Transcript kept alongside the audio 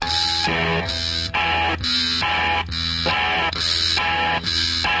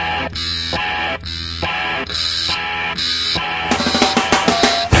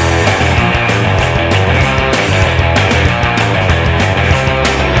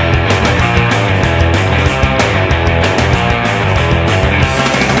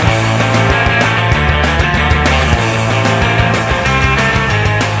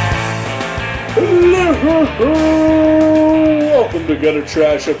Welcome to Gutter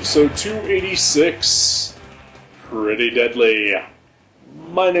Trash, episode 286. Pretty deadly.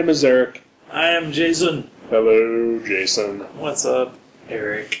 My name is Eric. I am Jason. Hello, Jason. What's up,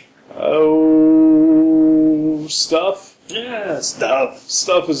 Eric? Oh, stuff? Yeah, stuff.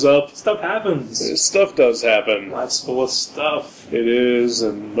 Stuff is up. Stuff happens. Stuff does happen. Life's full of stuff. It is,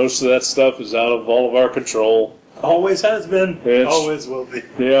 and most of that stuff is out of all of our control. Always has been. It's- Always will be.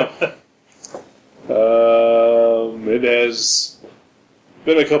 Yeah. It has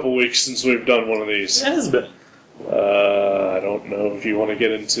been a couple weeks since we've done one of these. It has been. I don't know if you want to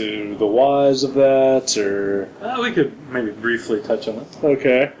get into the whys of that, or... We could maybe briefly touch on it.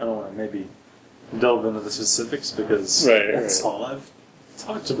 Okay. I don't want to maybe delve into the specifics because Right, that's right. all I've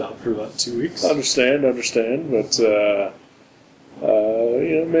talked about for about 2 weeks. Understand, but,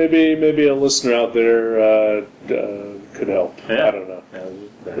 maybe a listener out there, could help. Yeah. I don't know.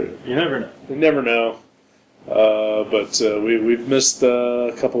 You never know. You never know. But we've missed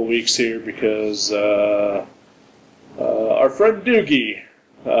a couple weeks here because our friend Doogie,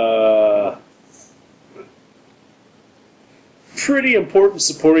 pretty important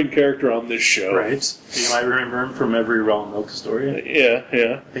supporting character on this show. Right. You might remember him from every Raw Milk story. Yeah.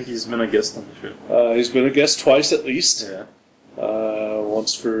 I think he's been a guest on the show. He's been a guest twice at least. Yeah.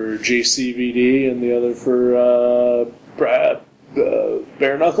 Once for JCVD and the other for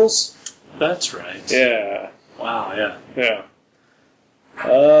Bare Knuckles. That's right. Yeah. Wow, yeah. Yeah.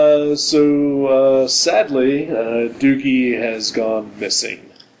 Sadly, Doogie has gone missing.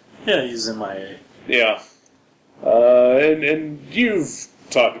 Yeah, he's MIA. Yeah. And you've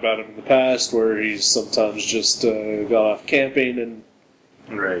talked about him in the past where he's sometimes just gone off camping and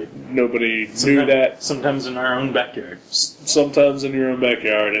Right. nobody knew that. Sometimes in our own backyard. Sometimes in your own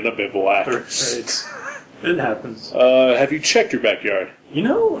backyard in a bivouac. Right. It happens. Have you checked your backyard? You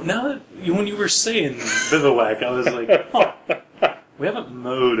know, now that when you were saying bivouac, I was like, huh, we haven't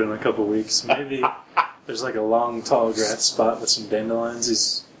mowed in a couple weeks. Maybe there's like a long, tall grass spot with some dandelions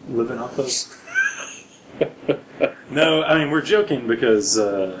he's living off of. No, I mean, we're joking because,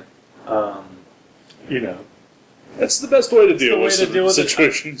 That's the best way to deal the with way to some deal with it.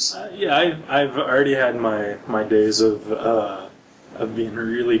 situations. I've already had my days of being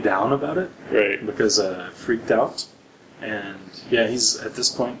really down about it. Right. Because I freaked out. And yeah, at this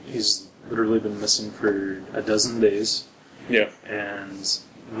point, he's literally been missing for a dozen days. Yeah. And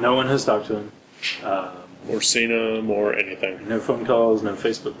no one has talked to him. Or seen him or anything. No phone calls, no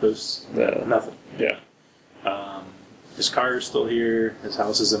Facebook posts, No. nothing. Yeah. His car is still here, his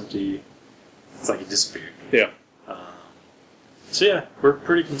house is empty. It's like he disappeared. Yeah. So yeah, we're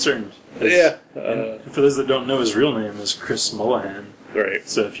pretty concerned. Yeah. And for those that don't know, his real name is Chris Mullahan. Right.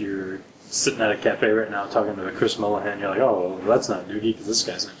 So if you're sitting at a cafe right now talking to a Chris Mullahan, you're like, oh, well, that's not Doogie because this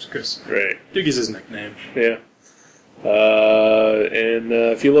guy's name's Chris. Right. Doogie's his nickname. Yeah. And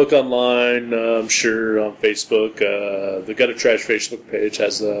if you look online, I'm sure on Facebook, the Gutter Trash Facebook page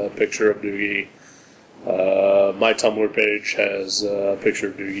has a picture of Doogie. My Tumblr page has a picture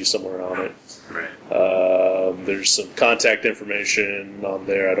of Doogie somewhere on it. Right. There's some contact information on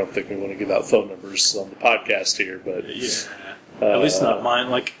there. I don't think we want to give out phone numbers on the podcast here, but Yeah. At least not mine.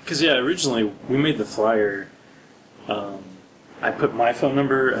 Because originally we made the flyer. I put my phone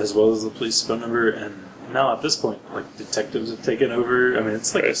number as well as the police phone number, and now at this point, detectives have taken over. I mean,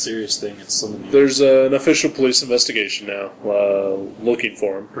 it's like a serious thing. It's something. There's an official police investigation now looking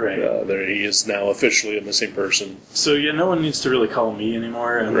for him. Right. He is now officially a missing person. So yeah, no one needs to really call me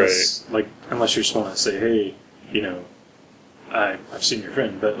anymore, unless unless you just want to say, hey, I've seen your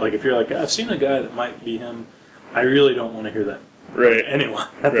friend. But if you're like, I've seen a guy that might be him, I really don't want to hear that Right. from anyone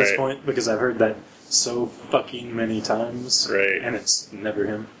at this Right. point because I've heard that so fucking many times, Right. and it's never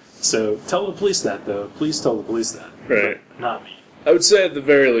him. So tell the police that, though. Please tell the police that. Right. But not me. I would say at the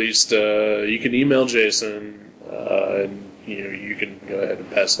very least, you can email Jason, and you can go ahead and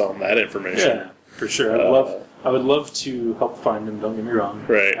pass on that information. Yeah, for sure. I would love to help find him. Don't get me wrong.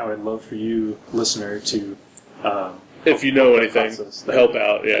 Right. I would love for you, listener, to If you know help that anything, process. help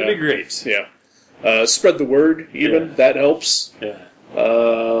out. Yeah, That'd be great. Yeah, spread the word. Even Yeah. that helps. Yeah.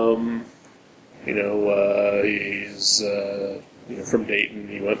 He's from Dayton.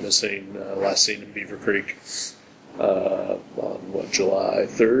 He went missing. Last seen in Beaver Creek. on July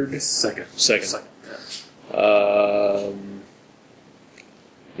 3rd? Second. Second.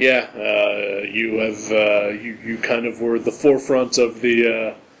 You have you kind of were the forefront of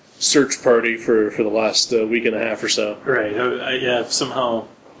the search party for the last week and a half or so. Right. I've somehow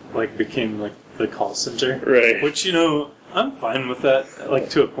became the call center. Right. Which I'm fine with that,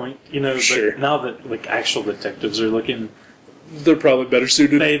 to a point. Sure. But now that actual detectives are looking, they're probably better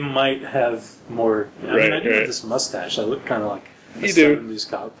suited. they might have more. I do have this mustache. I look kind of like a You do. 70s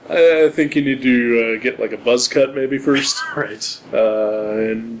cop. I think you need to get a buzz cut maybe first, Right.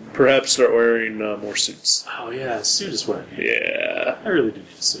 and perhaps start wearing more suits. Oh yeah, a suit is what I need. Yeah, I really do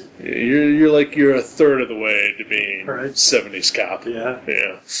need a suit. you're a third of the way to being Right. 70s cop. Yeah.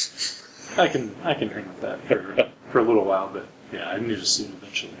 Yeah. I can hang with that for a little while, but yeah, I need a suit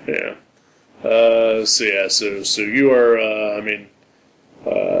eventually. Yeah. So you are.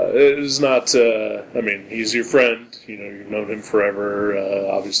 It is not. He's your friend. You've known him forever.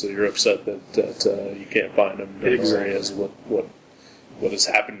 Obviously, you're upset that you can't find him. Exactly. As what has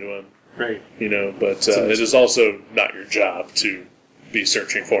happened to him. Right. But it is also not your job to be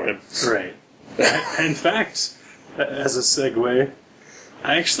searching for him. Right. In fact, as a segue,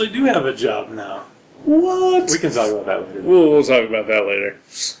 I actually do have a job now. What? We can talk about that later. We'll talk about that later.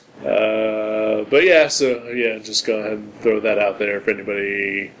 Just go ahead and throw that out there if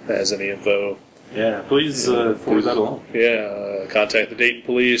anybody has any info. Yeah, please forward that along. Yeah, contact the Dayton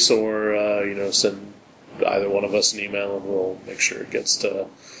police or, send either one of us an email and we'll make sure it gets to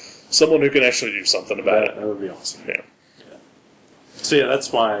someone who can actually do something about it. That would be awesome. Yeah. So yeah,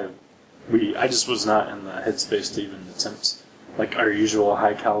 that's why I just was not in the headspace to even attempt our usual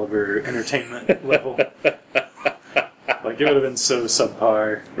high caliber entertainment level. It would have been so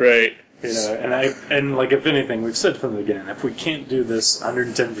subpar. Right. And if anything, we've said from the beginning, if we can't do this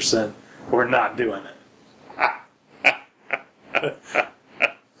 110%, we're not doing it.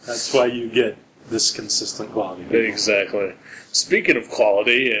 That's why you get this consistent quality. Exactly. Speaking of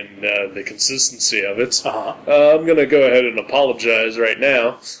quality and the consistency of it, Uh-huh. I'm going to go ahead and apologize right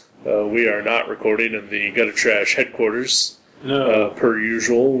now. We are not recording in the Gutter Trash headquarters. No. Per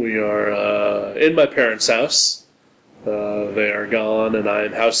usual, we are in my parents' house. They are gone, and I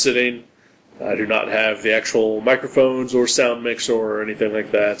am house sitting. I do not have the actual microphones or sound mixer or anything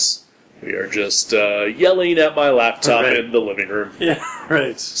like that. We are just yelling at my laptop Right. in the living room. Yeah,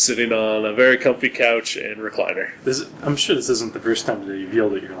 right. Sitting on a very comfy couch and recliner. I'm sure this isn't the first time that you've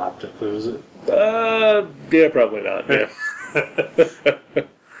yelled at your laptop, though, is it? Yeah, probably not. Yeah.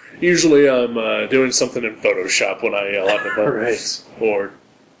 Usually I'm doing something in Photoshop when I yell at the phone. Right. Or,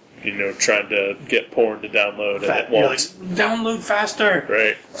 trying to get porn to download and it You're won't. like, download faster!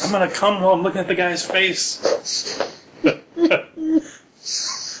 Right. I'm gonna come while I'm looking at the guy's face.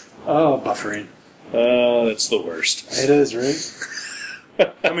 Oh, buffering. That's the worst. It is, right?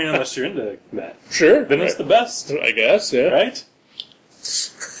 I mean, unless you're into that. Sure. Then it's the best, I guess, yeah. right?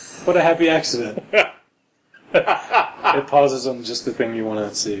 What a happy accident. It pauses on just the thing you want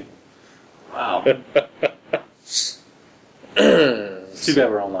to see. Wow. Too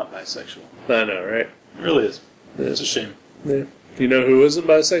bad we're all not bisexual. I know, right? It really is. Yeah. It's a shame. Yeah. You know who isn't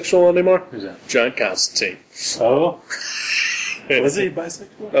bisexual anymore? Who's that? John Constantine. Oh? Was he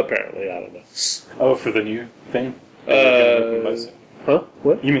bisexual? Apparently, I don't know. Oh, for the new thing? They were gonna make him bisexual? Huh?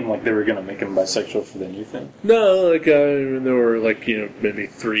 What? You mean they were going to make him bisexual for the new thing? No, there were maybe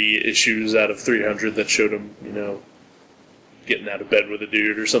 3 issues out of 300 that showed him, getting out of bed with a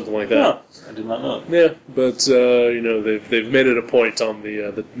dude or something like that. No, I did not know. Yeah, but they've made it a point on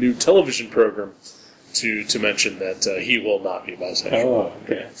the new television program to mention that he will not be bisexual. Oh,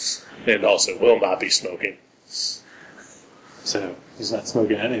 okay. And also will not be smoking. So, he's not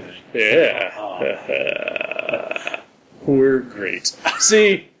smoking anything. Yeah. Oh. We're great.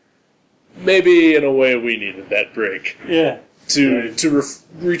 See, maybe in a way we needed that break Yeah. to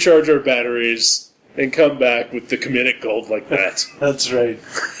recharge our batteries and come back with the comedic gold like that. That's right.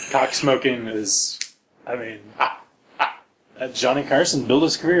 Cock smoking is, Johnny Carson built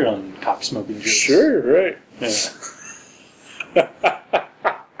his career on cock smoking jokes. Sure, right. Yeah.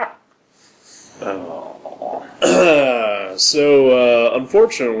 So,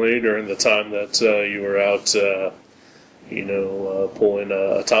 unfortunately, during the time that you were out, pulling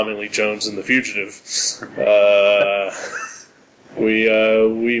Tommy Lee Jones and the Fugitive,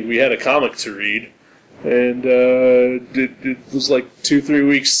 we had a comic to read, and it was 2-3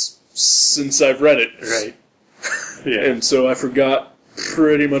 weeks since I've read it. Right. Yeah. And so I forgot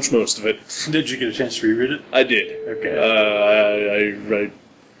pretty much most of it. Did you get a chance to reread it? I did. Okay.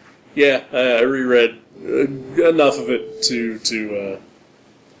 I reread enough of it to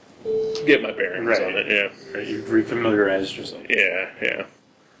get my bearings on it. Yeah, right. You've refamiliarized yourself. yeah.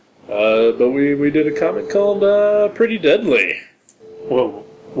 But we did a comic called Pretty Deadly. Well,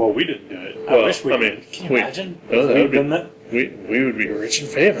 we didn't do it. I Well, wish we I did. mean, Can you imagine that if would we'd be- done that? We would be rich and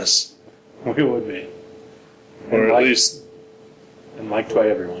famous, We would be. or And at liked- least and liked by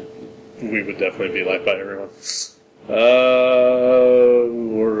everyone. we would definitely be liked by everyone.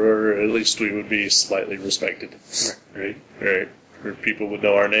 Or at least we would be slightly respected, Right. right? Or people would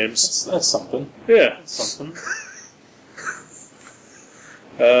know our names. That's something. Yeah. That's something.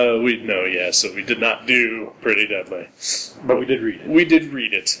 We'd know, yeah, so we did not do Pretty Deadly. But we did read it. We did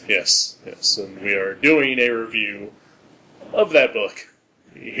read it, yes, and we are doing a review of that book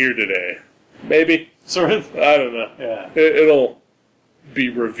here today. Maybe. Sort of. I don't know. Yeah. It'll be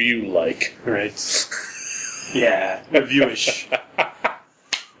review-like. Right. Yeah. Reviewish.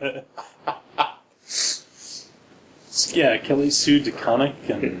 Yeah, Kelly Sue DeConnick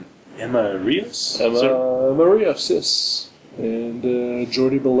and Emma Rios. Emma Rios, yes. And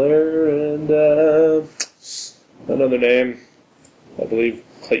Jordi Belair and another name, I believe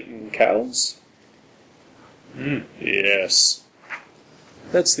Clayton Cowles. Yes.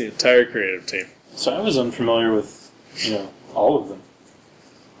 That's the entire creative team. So I was unfamiliar with, all of them.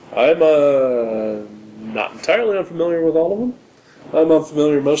 I'm not entirely unfamiliar with all of them. I'm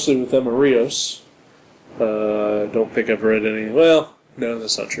unfamiliar mostly with Emma Rios. I don't think I've read any. Well, no,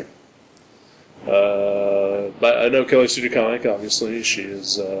 that's not true. But I know Kelly Sue DeConnick, obviously. She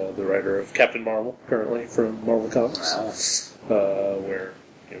is the writer of Captain Marvel, currently, from Marvel Comics. Where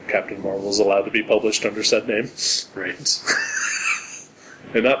Captain Marvel is allowed to be published under said name. Right.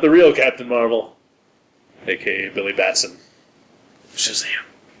 And not the real Captain Marvel, a.k.a. Billy Batson. Shazam.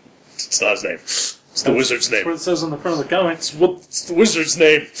 It's not his name. It's the wizard's That's what name. it says on the front of the comics. It's the wizard's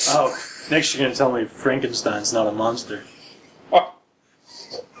name. Oh, next you're going to tell me Frankenstein's not a monster.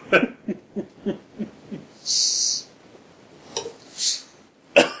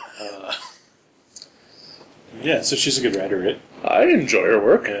 Yeah, so she's a good writer, right? I enjoy her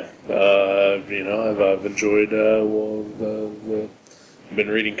work. Yeah. I've enjoyed. I've been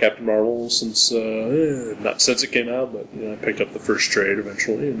reading Captain Marvel since not since it came out, but I picked up the first trade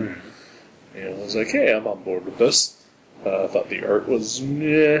eventually, and I was like, hey, I'm on board with this. I thought the art was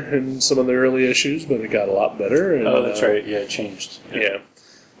in some of the early issues, but it got a lot better. And, That's right. Yeah, it changed. Yeah.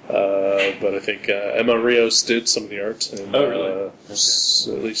 But I think Emma Rios did some of the art, and Oh, really? Okay.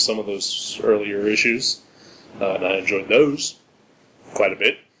 at least some of those earlier issues, and I enjoyed those quite a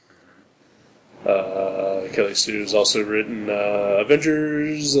bit. Kelly Sue has also written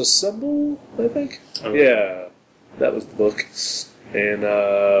Avengers Assemble, I think. Oh. Yeah, that was the book, and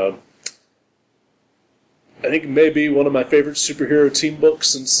I think maybe one of my favorite superhero team books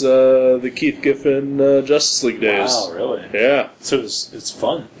since the Keith Giffen Justice League days. Wow, really? Yeah, So it's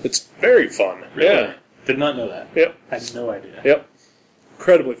fun. it's very fun. Really? Yeah. Did not know that. Yep. I had no idea. Yep.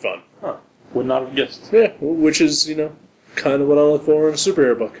 Incredibly fun. Huh. Would not have guessed. Yeah, which is, kind of what I look for in a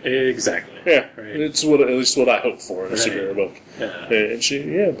superhero book. Exactly. Yeah. Right. It's at least what I hope for in a Right. superhero book. Yeah. And she,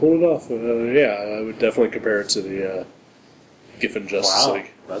 pulled it off. I would definitely compare it to the Giffen Justice Wow.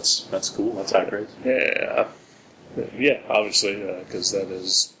 League. That's cool. That's high praise. Yeah. Yeah, obviously, because that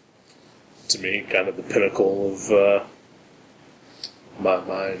is, to me, kind of the pinnacle of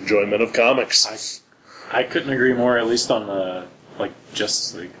my enjoyment of comics. I couldn't agree more, at least on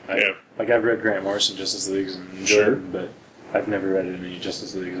Justice League. Yeah. I've read Grant Morrison Justice Leagues and enjoyed Sure. them, but I've never read any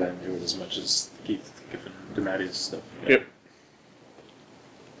Justice Leagues I enjoyed as much as Keith Giffen, DeMatteis stuff. Yeah.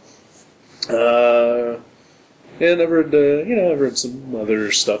 Yep. And I've read, I've read some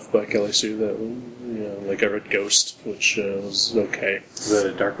other stuff by Kelly Sue that, like I read Ghost, which was okay.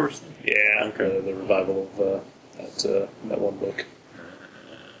 The Dark Horse thing? Yeah, Okay. the revival of that one book.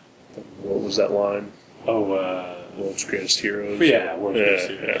 What was that line? Oh, World's Greatest Heroes. yeah, World's Greatest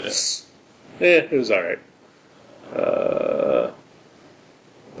Heroes, Yeah, it was all right.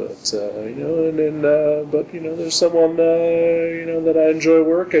 But there's someone that I enjoy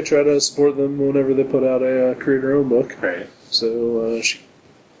work. I try to support them whenever they put out a create her own book. Right. So she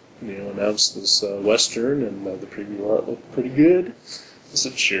announced this Western, and the preview art looked pretty good. I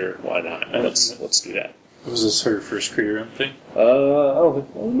said, sure, why not? Let's do that. Was this her first career thing? I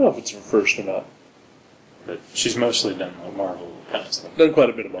don't know if it's her first or not. But she's mostly done like Marvel kind of stuff. Done quite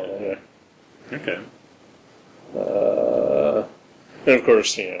a bit of Marvel, yeah. Okay. And of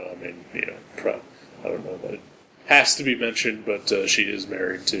course, I don't know that it has to be mentioned, but she is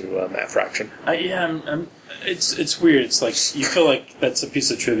married to Matt Fraction. It's weird. It's like you feel like that's a piece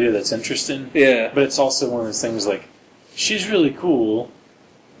of trivia that's interesting. Yeah. But it's also one of those things like she's really cool,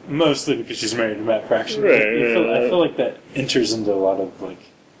 mostly because she's married to Matt Fraction. Right, I feel like that enters into a lot of like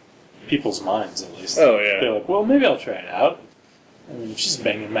people's minds, at least. Oh, yeah. They're like, well, maybe I'll try it out. I mean, if she's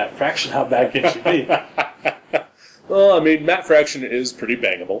banging Matt Fraction, how bad can she be? Well, I mean, Matt Fraction is pretty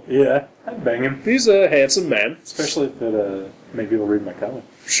bangable. Yeah, I'd bang him. He's a handsome man. Especially if it, maybe he'll read my comic.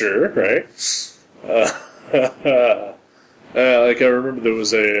 Sure, right? Like, I remember there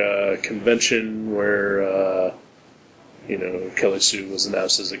was a convention where, Kelly Sue was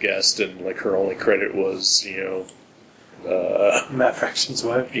announced as a guest, and, like, her only credit was, Matt Fraction's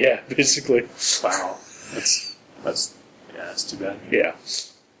wife? yeah, basically. Wow. That's too bad. Yeah.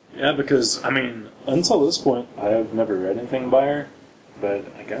 Yeah, because, I mean, until this point, I have never read anything by her, but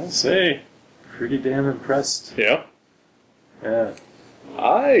I gotta say, pretty damn impressed. Yeah. Yeah.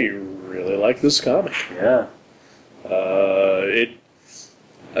 I really like this comic. Yeah.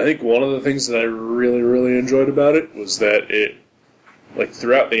 I think one of the things that I really, really enjoyed about it was that it, like,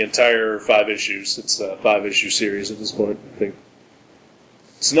 throughout the entire 5 issues, it's a 5-issue series at this point, I think.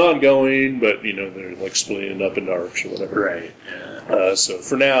 It's an ongoing, but, they're, like, splitting it up into arcs or whatever. Right, yeah. So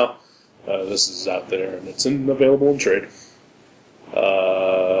for now, this is out there, and it's available in trade.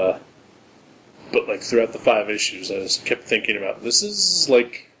 But, like, throughout the 5 issues, I just kept thinking about, this is,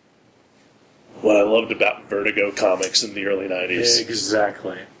 like, what I loved about Vertigo comics in the early 90s.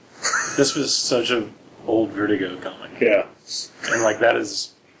 Exactly. This was such an old Vertigo comic. Yeah. And, like, that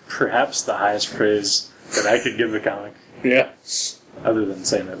is perhaps the highest praise that I could give the comic, Yeah. other than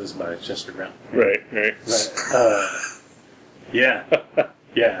saying it was by Chester Brown. Right. But, yeah.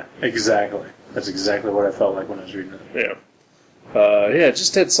 Yeah, exactly. That's exactly what I felt like when I was reading it. Yeah. It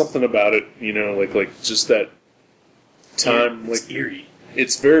just had something about it, like just that time. It's like eerie.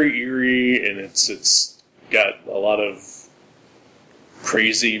 It's very eerie, and it's got a lot of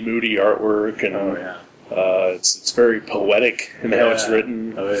crazy, moody artwork, and Oh, yeah. it's very poetic in how it's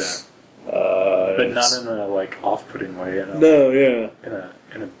written. Oh, yeah. But not in a, like, off-putting way. No, yeah.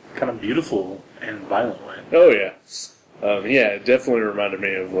 In a kind of beautiful and violent way. Oh, yeah. It definitely reminded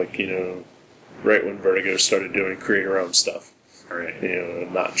me of, like, right when Vertigo started doing create your own stuff.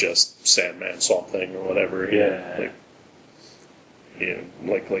 Right. Not just Sandman, Swamp Thing, or whatever. Yeah.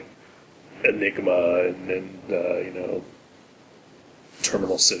 Like Enigma and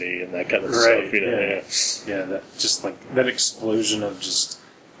Terminal City and that kind of stuff. Yeah, that just like that explosion of just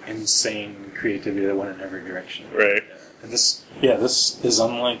insane creativity that went in every direction. Right. And this is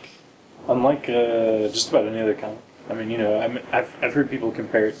unlike just about any other comic. I mean, I've heard people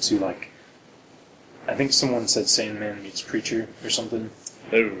compare it to, like, I think someone said Sandman meets Preacher or something.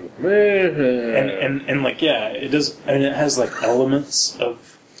 Oh. And like, yeah, it does, and it has, like, elements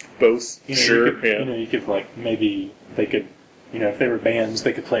of Both. Sure. You could, like, maybe they could, if they were bands,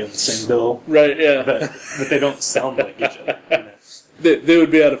 they could play on the same bill. Right. Yeah. But they don't sound like each other. They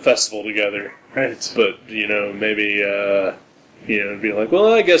would be at a festival together. Right. But maybe be like,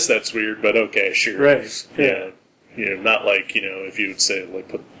 well, I guess that's weird, but okay, sure. Right. Yeah. Not like, if you would say, like,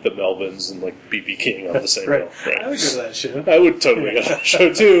 put the Melvins and, like, B.B. King on the same Right. bill. Right. I would go to that show. I would totally go to that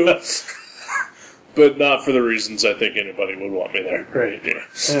show, too. But not for the reasons I think anybody would want me there. Right. Yeah.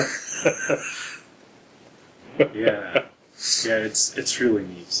 Yeah. Yeah, it's really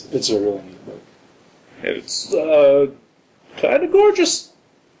neat. It's a really neat book. And it's kind of gorgeous.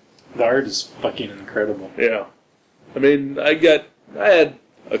 The art is fucking incredible. Yeah. I mean, I had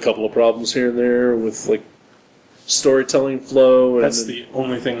a couple of problems here and there with, like, storytelling flow. And That's the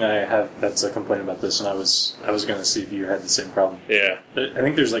only thing I have that's a complaint about this, and I was going to see if you had the same problem. Yeah. I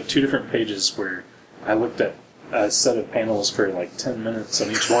think there's like 2 different pages where I looked at a set of panels for like 10 minutes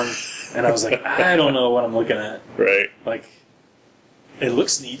on each one, and I was like, I don't know what I'm looking at. Right. Like, it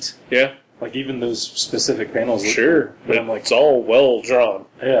looks neat. Yeah. Like, even those specific panels look Sure. cool, but I'm like, it's all well drawn.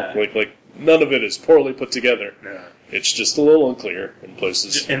 yeah. Like none of it is poorly put together. Yeah. It's just a little unclear in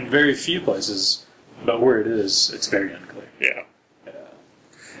places. In very few places, but where it is, it's very unclear. Yeah. Yeah.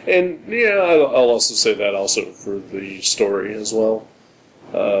 And, I'll also say that also for the story as well.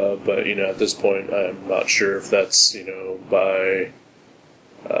 But, at this point, I'm not sure if that's, by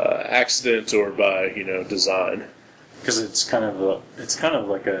accident or by, design. Because it's kind of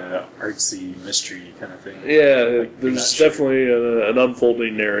like a artsy mystery kind of thing. Yeah, Like, there's definitely an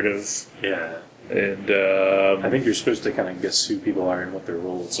unfolding narrative. Yeah. And, I think you're supposed to kind of guess who people are and what their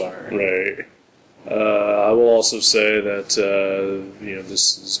roles are. right. I will also say that,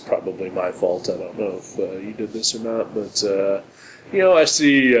 this is probably my fault. I don't know if you did this or not, but, I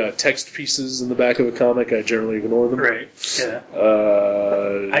see text pieces in the back of a comic. I generally ignore them. Right. Yeah.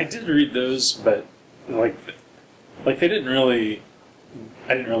 I did read those, but like they didn't really.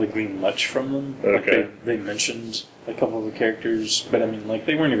 I didn't really glean much from them. Okay. Like they mentioned a couple of the characters, but I mean, like,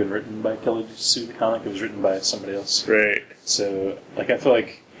 they weren't even written by Kelly Sue the comic. It was written by somebody else. Right. So, like, I feel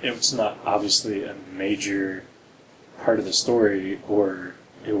like it's not obviously a major part of the story, or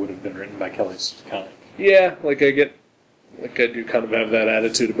it would have been written by Kelly Saconic. Yeah, like I do kind of have that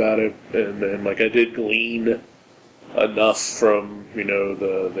attitude about it, and like I did glean enough from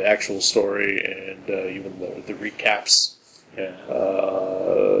the actual story and even the recaps. Yeah.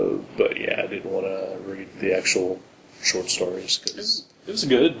 But yeah, I didn't want to read the actual short stories because it was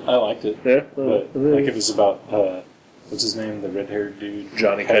good. I liked it. Yeah, but like it was about what's his name, the red-haired dude,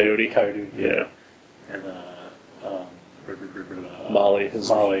 Johnny Coyote. Coyote. Yeah. And Molly,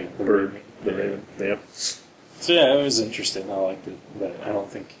 the bird, the raven. Yeah. So yeah, it was interesting. I liked it, but I don't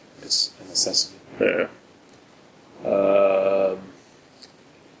think it's a necessity. Yeah.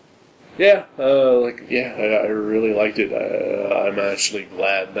 I really liked it. I'm actually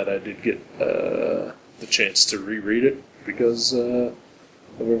glad that I did get the chance to reread it because of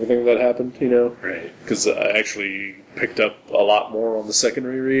everything that happened, Right. Because I actually picked up a lot more on the second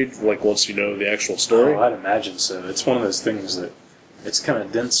reread, like once you know the actual story. Oh, I'd imagine so. It's one of those things that it's kind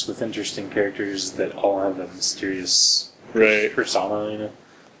of dense with interesting characters that all have a mysterious persona,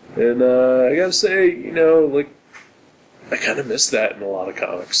 And I gotta say, like, I kind of miss that in a lot of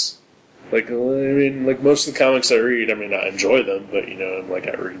comics. Like, I mean, like most of the comics I read, I mean, I enjoy them, but, like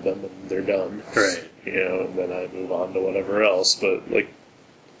I read them and they're done. Right. And then I move on to whatever else. But, like,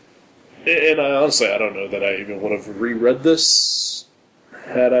 and I honestly, I don't know that I even would have reread this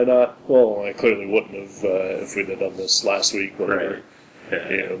had I not. Well, I clearly wouldn't have if we'd have done this last week, whatever.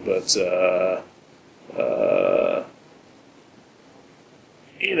 Right. Yeah. But,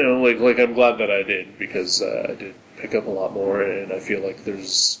 like I'm glad that I did because I did pick up a lot more, and I feel like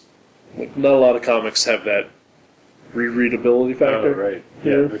there's like not a lot of comics have that rereadability factor. Oh, right.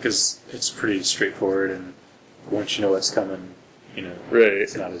 Yeah, because it's pretty straightforward, and once you know what's coming, right.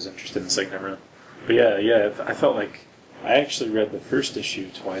 It's not as interesting the second time around. But yeah, I felt like I actually read the first issue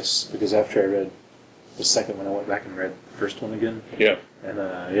twice because after I read the second one, I went back and read the first one again. Yeah. And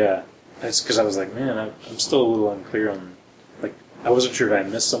that's because I was like, man, I'm still a little unclear on, like, I wasn't sure if I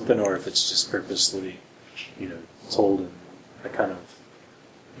missed something or if it's just purposely, told in a kind of,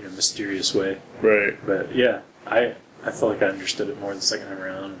 mysterious way. Right. But yeah, I felt like I understood it more the second time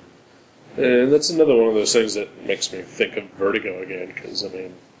around. And that's another one of those things that makes me think of Vertigo again, because, I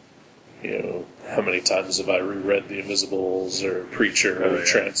mean, how many times have I reread The Invisibles or Preacher or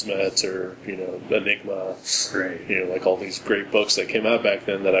Transmet or, Enigma? Right. Like all these great books that came out back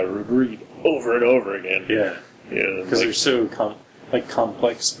then that I would read over and over again. Yeah. Because they're so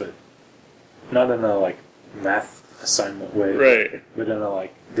complex, but not in a math assignment way, right? But in a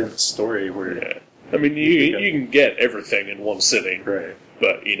dense story where, I mean, you can get everything in one sitting, right?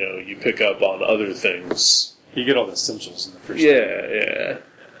 But you pick up on other things. You get all the essentials in the first. Yeah.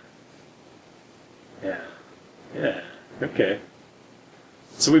 Okay.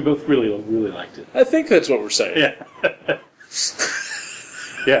 So we both really liked it. I think that's what we're saying.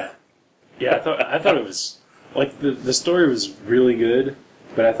 Yeah. Yeah. I thought it was. The story was really good,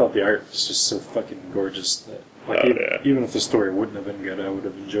 but I thought the art was just so fucking gorgeous that even if the story wouldn't have been good, I would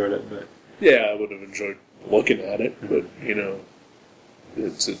have enjoyed it. But yeah, I would have enjoyed looking at it. But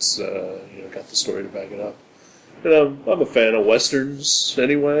it's got the story to back it up. And I'm a fan of westerns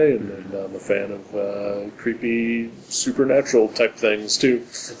anyway, and I'm a fan of creepy supernatural type things too.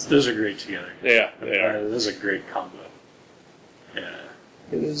 Those are great together. Yeah, they are. Those are a great combo. Yeah,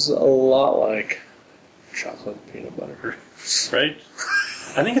 it is a lot like chocolate and peanut butter, right?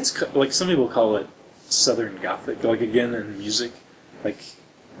 I think it's like some people call it Southern Gothic. Again in music, like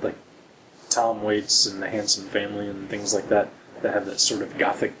Tom Waits and the Hanson Family and things like that have that sort of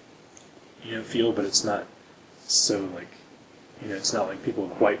Gothic, feel, but it's not so it's not like people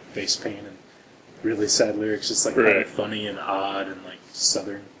with white face paint and really sad lyrics. It's kind of funny and odd and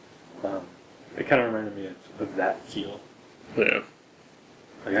Southern. It kind of reminded me of that feel. Yeah.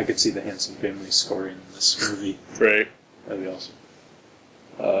 I could see the Hanson Family scoring this movie. Right. That'd be awesome.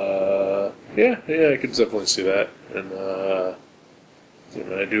 I could definitely see that. And,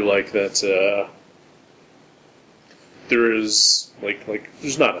 I do like that, there is,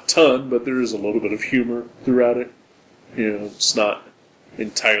 there's not a ton, but there is a little bit of humor throughout it. It's not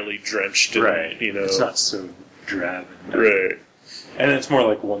entirely drenched in, It's not so drab. Right. And it's more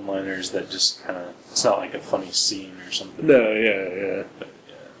like one-liners that just kind of, it's not like a funny scene or something. No, yeah. But,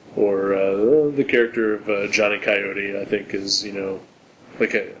 or the character of Johnny Coyote, I think, is, I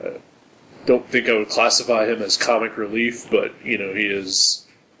don't think I would classify him as comic relief, but, he is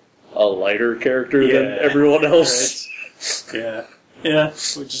a lighter character than everyone else. Right. Yeah,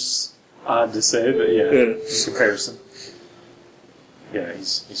 which is odd to say, but in comparison. Yeah,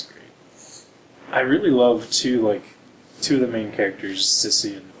 he's great. I really love, too, two of the main characters,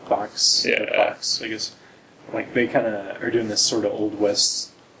 Sissy and Fox. Yeah. Or Fox, I guess. Like, they kind of are doing this sort of Old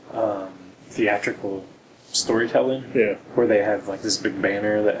West theatrical storytelling. Yeah. Where they have, like, this big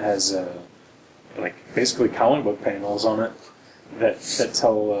banner that has, like, basically comic book panels on it that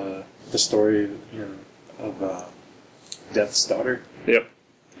tell the story, of Death's daughter. Yep.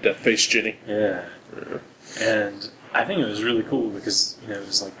 Death Face Ginny. Yeah. And I think it was really cool because, it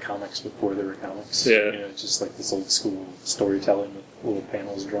was like comics before there were comics. Yeah. Just like this old school storytelling with little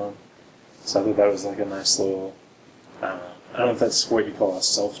panels drawn. So I thought that was like a nice little, I don't know if that's what you call a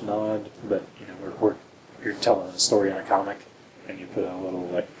self-nod, but, where you're telling a story in a comic and you put a little,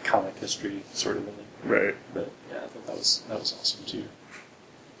 like, comic history sort of in there. Right. But, yeah, I thought that was awesome too.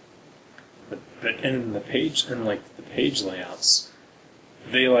 But in the page, and like the page layouts,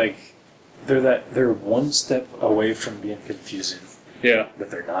 they're one step away from being confusing. Yeah.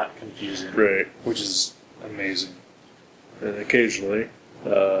 But they're not confusing. Right. Which is amazing. And occasionally,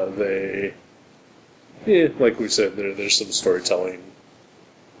 like we said, there's some storytelling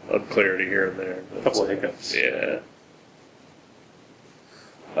unclarity here and there. A couple of hiccups. Yeah.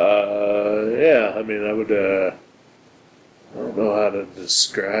 Yeah, I mean, I don't know how to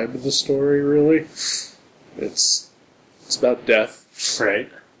describe the story, really. It's about death. Right.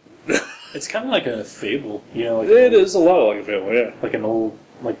 It's kind of like a fable, It is a lot like a fable, yeah. Like an old,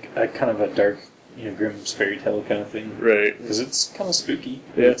 like a kind of a dark, Grimm's fairy tale kind of thing. Right. Because it's kind of spooky.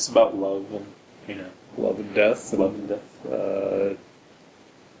 Yeah. It's about love and, love and death. Love and death.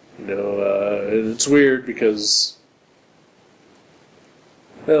 And it's weird because...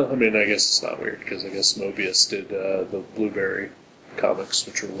 Well, I mean, I guess it's not weird because I guess Mobius did the Blueberry comics,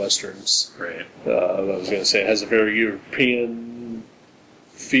 which are westerns. Right. I was going to say it has a very European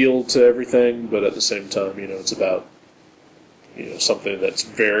feel to everything, but at the same time, it's about something that's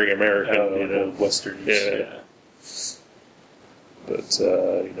very American. Old westerns. Yeah. But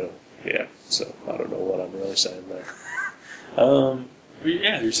yeah. So I don't know what I'm really saying there.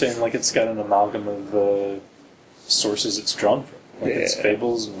 Yeah, you're saying like it's got an amalgam of sources it's drawn from. Like it's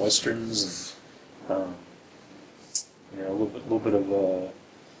fables and westerns and a little bit of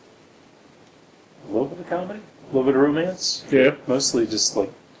comedy, a little bit of romance. Yeah, mostly just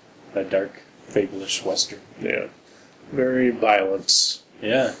like a dark, fable-ish western. Yeah, very violent.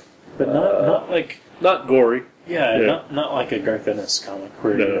 Yeah, but not gory. Yeah, not like a Garth Ennis comic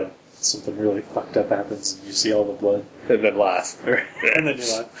where something really fucked up happens and you see all the blood and then laugh. And then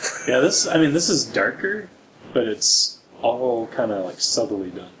you laugh. Yeah, this is darker, but it's all kind of like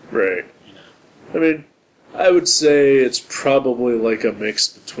subtly done. Right. I mean, I would say it's probably like a mix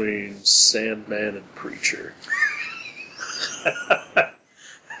between Sandman and Preacher.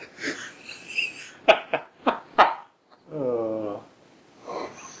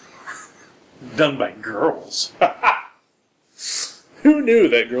 Done by girls. Who knew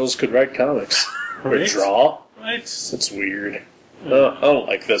that girls could write comics? Or draw? Right. That's weird. I don't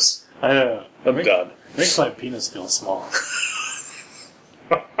like this. I know. I'm done. Makes my penis feel small.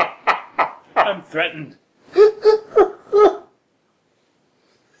 I'm threatened.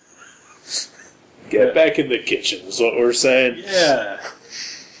 Get back in the kitchen is what we're saying. Yeah.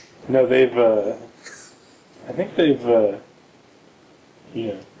 No, I think they've,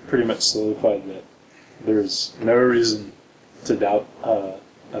 pretty much solidified that there's no reason to doubt a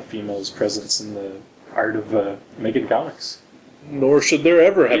female's presence in the art of making comics. Nor should there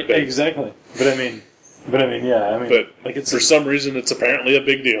ever have been. Exactly. But I mean, yeah. But like it's for some reason, it's apparently a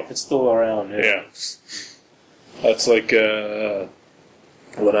big deal. It's still around. Yeah. That's like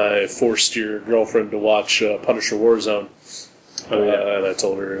when I forced your girlfriend to watch Punisher Warzone. Oh, yeah. And I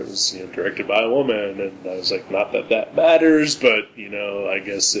told her it was directed by a woman, and I was like, not that matters, but I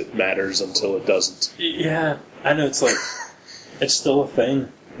guess it matters until it doesn't. Yeah, I know. It's like it's still a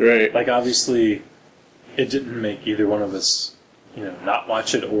thing, right? Like obviously, it didn't make either one of us, not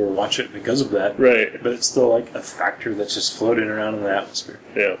watch it or watch it because of that, right? But it's still like a factor that's just floating around in the atmosphere.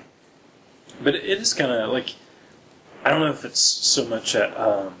 Yeah. But it is kind of like, I don't know if it's so much that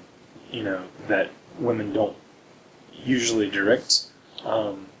that women don't usually direct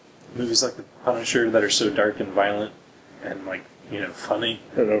movies like The Punisher that are so dark and violent and like funny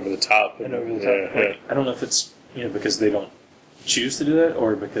and over the top. And over the top. Like, I don't know if it's because they don't choose to do that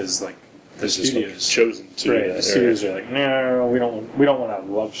or because like the studios chosen to. Right, the studios are like, no, we don't want a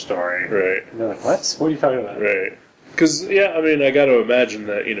love story. Right. And they're like, what? What are you talking about? Right. Because I mean, I got to imagine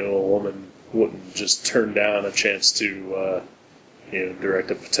that a woman wouldn't just turn down a chance to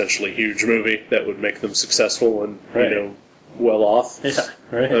direct a potentially huge movie that would make them successful and well off. Yeah.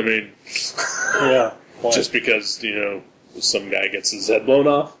 Right. I mean, yeah. Why? Just because some guy gets his head blown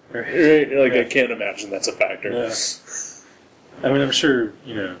off. Right. Like I can't imagine that's a factor. Yeah. I mean, I'm sure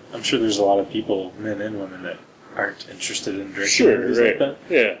there's a lot of people, men and women, that aren't interested in directing movies right. like that.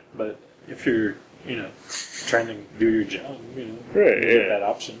 Yeah. But if you're, trying to do your job, right, you get that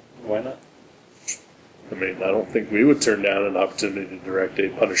option. Why not? I mean, I don't think we would turn down an opportunity to direct a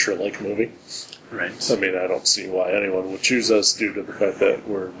Punisher-like movie. Right. I mean, I don't see why anyone would choose us due to the fact that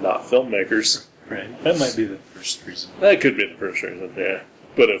we're not filmmakers. Right. That might be the first reason. That could be the first reason, yeah.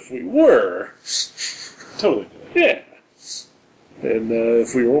 But if we were... Totally do Yeah. it. And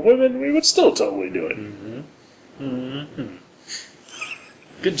if we were women, we would still totally do it. Mm-hmm. Mm-hmm.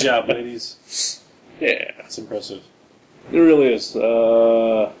 Good job, ladies. Yeah. That's impressive. It really is. It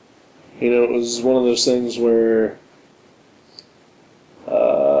was one of those things where...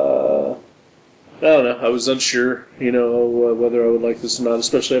 I don't know. I was unsure, whether I would like this or not,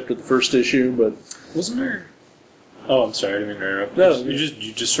 especially after the first issue, but... Wasn't there... Oh, I'm sorry, I didn't mean to interrupt. No.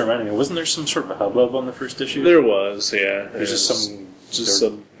 You just reminded me. Wasn't there some sort of a hubbub on the first issue? There was, yeah. There's just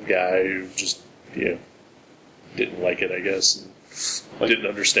some guy who just, didn't like it, I guess, and didn't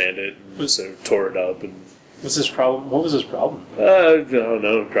understand it, and so tore it up. And what's his problem? What was his problem? I don't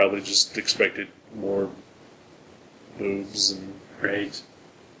know. Probably just expected more boobs and Right.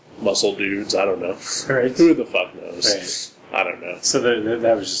 muscle dudes. I don't know. Right. Who the fuck knows? Right. I don't know. So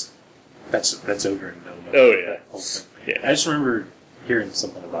that was just that's over and done with. Oh, yeah. That whole thing. Yeah. I just remember hearing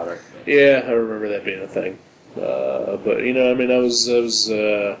something about it. Yeah, I remember that being a thing. But I was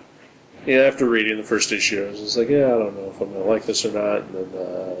after reading the first issue, I was just like, I don't know if I'm going to like this or not, and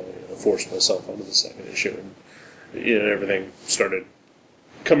then forced myself onto the second issue, and everything started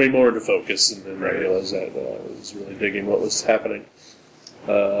coming more into focus, and then I realized that I was really digging what was happening.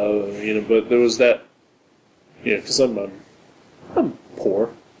 But there was that, because I'm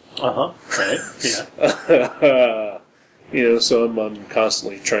poor. Right. Yeah. So I'm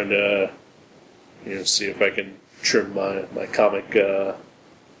constantly trying to, see if I can trim my comic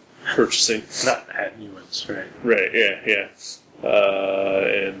purchasing. Not at new ones, right? Right, yeah.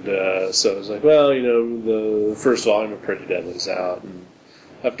 So I was like, well, the first volume of Pretty Deadly's out, and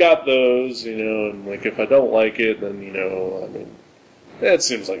I've got those, and like if I don't like it, then, that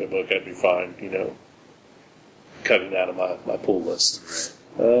seems like a book I'd be fine, cutting out of my pull list.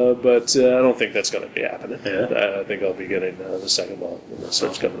 Right. But I don't think that's going to be happening. Yeah. I think I'll be getting the second one when it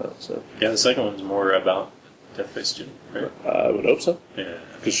starts coming out. So Yeah, the second one's more about Deathface Jenny, right? I would hope so, Yeah.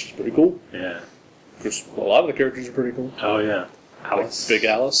 because she's pretty cool. Yeah. Because a lot of the characters are pretty cool. Oh, yeah. Alice. Like Big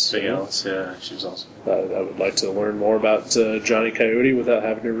Alice. Big Alice, yeah. She was awesome. I would like to learn more about Johnny Coyote without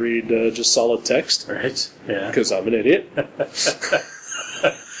having to read just solid text. Right? Yeah. Because I'm an idiot.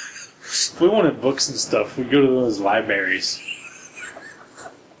 If we wanted books and stuff, we'd go to those libraries.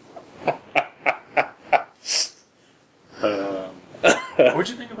 What'd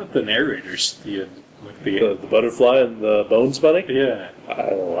you think about the narrators? The Butterfly and the Bones Bunny? Yeah.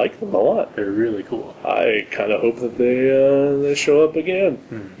 I like them a lot. They're really cool. I kind of hope that they show up again.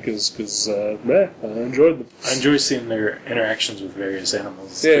 Because I enjoyed them. I enjoy seeing their interactions with various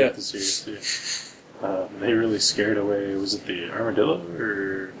animals Yeah. throughout the series, too. They really scared away, was it the armadillo?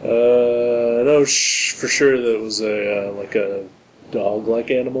 Or No, for sure that was a dog-like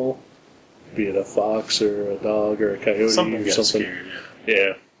animal. Be it a fox or a dog or a coyote something or got something. scared,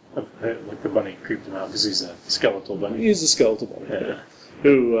 Yeah. Like the bunny creeped him out because he's a skeletal bunny. He's a skeletal bunny. Yeah.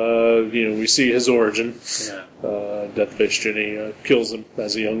 Who, we see his origin. Yeah. Deathface Jenny kills him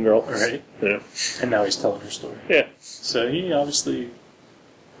as a young girl. Right. Yeah. And now he's telling her story. Yeah. So he obviously,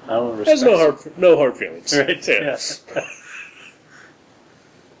 I don't know, Has no hard feelings. Right. Yeah.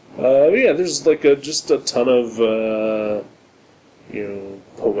 There's just a ton of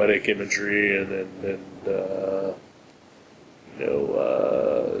poetic imagery and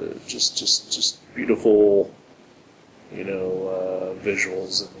just beautiful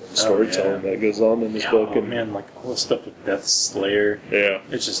visuals and storytelling that goes on in this book. Oh And man, like all the stuff with Death Slayer,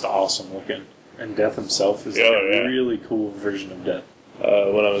 it's just awesome looking. And Death himself is a really cool version of Death.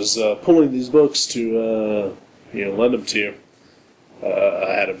 When I was pulling these books to lend them to you,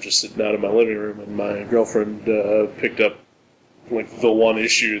 I had them just sitting out in my living room, and my girlfriend picked up the one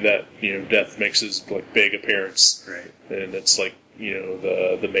issue that Death makes his big appearance, right? And it's the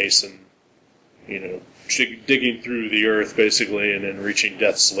Mason, digging through the earth basically, and then reaching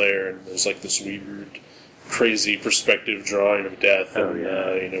Death's lair, and there's this weird, crazy perspective drawing of Death,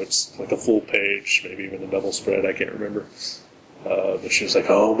 it's like a full page, maybe even a double spread, I can't remember. But she was like,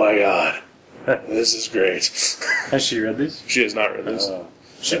 "Oh my god, this is great." Has she read these? She has not read these.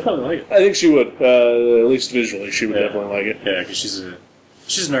 She'd probably like it. I think she would, at least visually, she would definitely like it. Yeah, because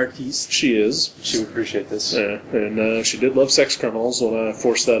she's an artiste. She is. She would appreciate this. Yeah, and she did love sex criminals when I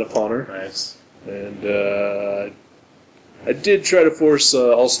forced that upon her. Nice. And I I did try to force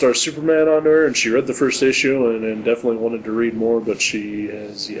All-Star Superman onto her, and she read the first issue and definitely wanted to read more, but she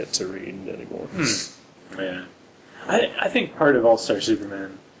has yet to read anymore. Yeah. I think part of All-Star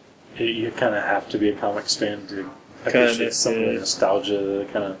Superman, you kind of have to be a comics fan to appreciate some of the nostalgia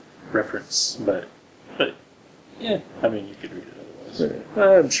kind of reference, but yeah, I mean, you could read it otherwise.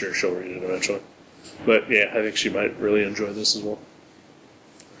 Yeah. I'm sure she'll read it eventually. But yeah, I think she might really enjoy this as well.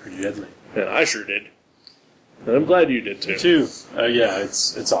 Pretty deadly. And I sure did. And I'm glad you did too. Me too. Yeah,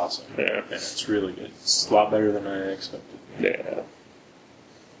 it's awesome. Yeah. It's really good. It's a lot better than I expected. Yeah.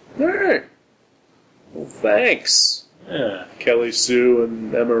 Alright. Well, thanks. Yeah. Kelly Sue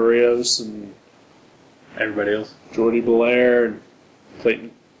and Emma Rios and Everybody else? Jordy Belair and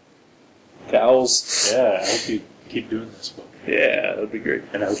Clayton Cowles. Yeah, I hope you keep doing this book. Yeah, that'd be great.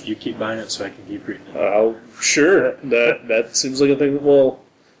 And I hope you keep buying it so I can keep reading it. Sure. That seems like a thing that, well,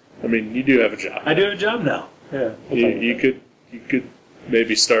 I mean, you do have a job. I do have a job now. Yeah. You could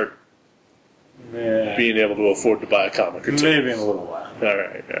maybe start being able to afford to buy a comic or two. Maybe in a little while. All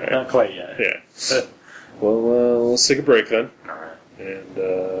right. Not quite yet. Yeah. Well, let's take a break then. All right. And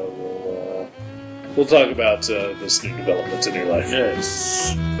we'll talk about this new development in your life.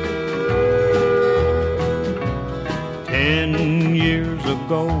 Yes. 10 years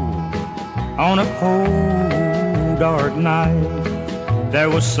ago, on a cold, dark night, there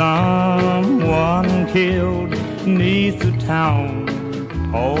was someone killed 'neath the town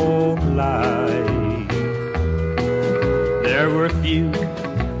hall light. There were few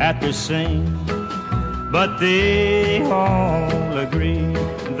at the scene, but they all agreed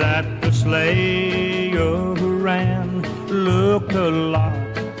that the slayer who ran looked a lot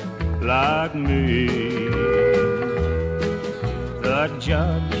like me. The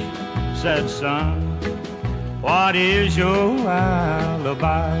judge said, "Son, what is your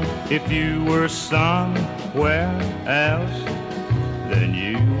alibi? If you were somewhere else, then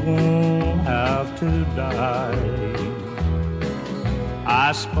you won't have to die."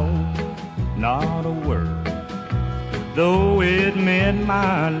 I spoke not a word, though it meant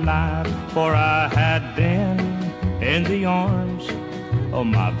my life, for I had been in the arms of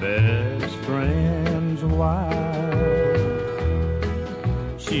my best friend's wife.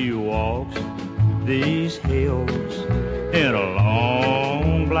 She walks these hills in a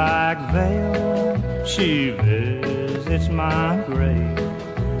long black veil. She visits my grave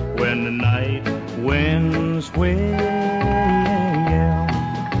when the night winds wail.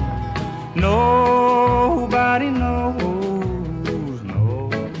 Nobody knows,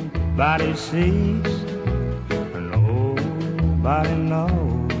 nobody sees, nobody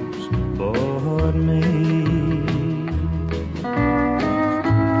knows but me.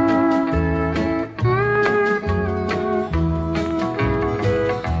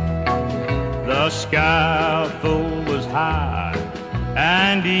 The scaffold was high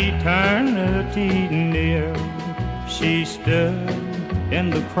and eternity near. She stood in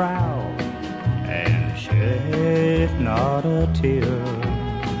the crowd and shed not a tear.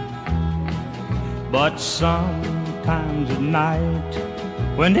 But sometimes at night,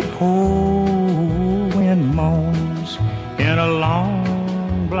 when the cold wind moans in a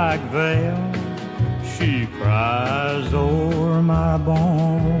long black veil, she cries o'er my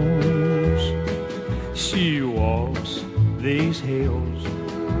bones. She walks these hills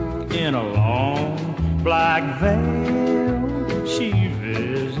in a long black veil. She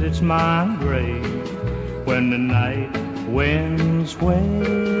visits my grave when the night winds wail.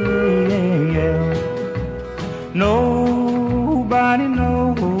 Nobody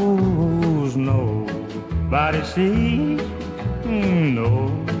knows, nobody sees,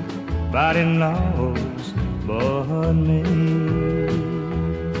 nobody knows but me.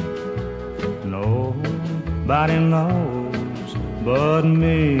 Nobody knows but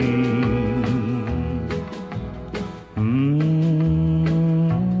me.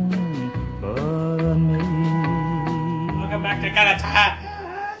 But me. Welcome back to Galatasaray.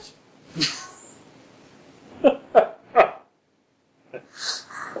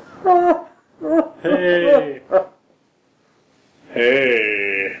 Hey.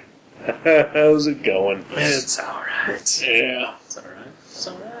 Hey. How's it going? It's alright. Yeah. It's alright. It's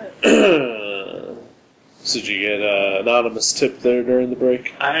alright. So did you get an anonymous tip there during the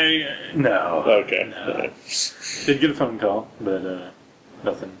break? No. Okay. No. Alright. Did get a phone call, but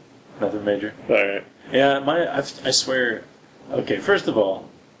nothing major. Alright. Yeah, I swear. Okay, first of all,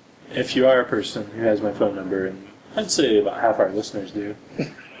 if you are a person who has my phone number, and I'd say about half our listeners do,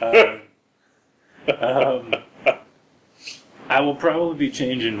 I will probably be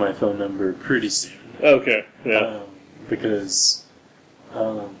changing my phone number pretty soon. Okay. Yeah. Because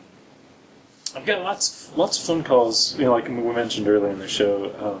I've got lots of phone calls. You know, like we mentioned earlier in the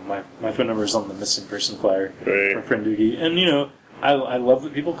show, my phone number is on the missing person flyer Right. from friend Doogie, and you know, I love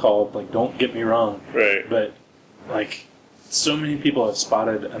that people call. Like, don't get me wrong, Right. but like, so many people have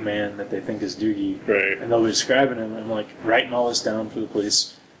spotted a man that they think is Doogie, Right. and they'll be describing him. And I'm like writing all this down for the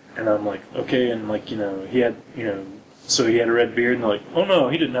police, and I'm like, okay, and like, you know, he had, you know, so he had a red beard, and they're like, oh no,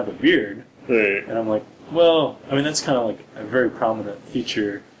 he didn't have a beard, Right. and I'm like, well, I mean, that's kind of like a very prominent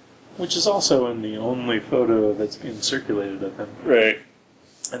feature, which is also in the only photo that's being circulated of him. Right.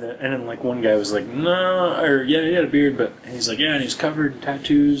 And then like one guy was like, no, or yeah, he had a beard, but and he's like, yeah, and he's covered in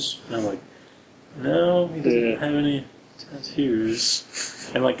tattoos. And I'm like, no, he doesn't have any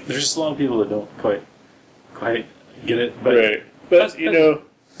tattoos. And like, there's just a lot of people that don't quite get it. But Right. But, you know,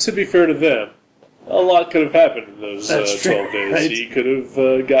 to be fair to them, a lot could have happened in those That's 12 true, days. right? He could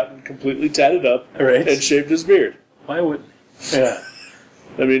have gotten completely tatted up Right. and shaved his beard. Why would? Yeah.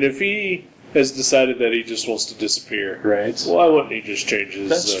 I mean, if he has decided that he just wants to disappear, Right. why wouldn't he just change his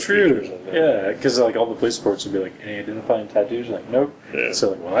That's features true. on that? Yeah, because like all the police reports would be like, any identifying tattoos? Like, nope. Yeah. So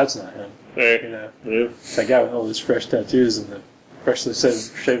like, well, that's not him. Right. You know, Yeah. that guy with all these fresh tattoos and the freshly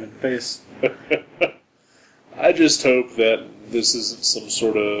shaven face. I just hope that this isn't some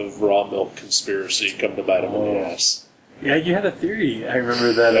sort of raw milk conspiracy come to bite him in the ass. Yeah, you had a theory. I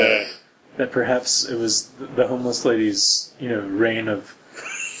remember that Yeah. that perhaps it was the homeless lady's, you know, reign of,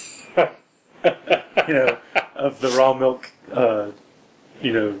 you know, of the raw milk,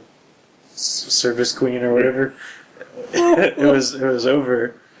 you know, service queen or whatever. it was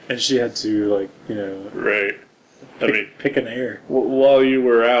over, and she had to, like, you know, Right. I mean, pick an air. while you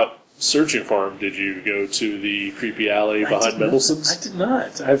were out searching for him, did you go to the creepy alley behind I Mendelssohn's? did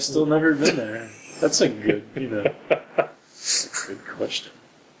not. I've still never been there. That's a good, you know, that's a good question.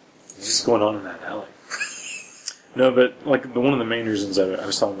 What's going on in that alley? No, but like one of the main reasons I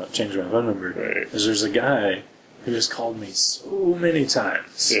was talking about changing my phone number Right. is there's a guy who has called me so many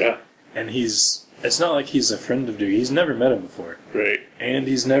times, Yeah. and it's not like he's a friend of Doogie. He's never met him before, Right. and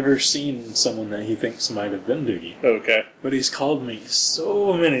he's never seen someone that he thinks might have been Doogie. Okay. But he's called me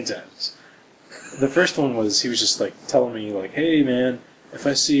so many times. The first one was he was just like telling me like, "Hey man, if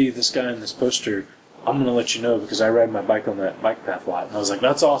I see this guy in this poster, I'm gonna let you know because I ride my bike on that bike path a lot." And I was like,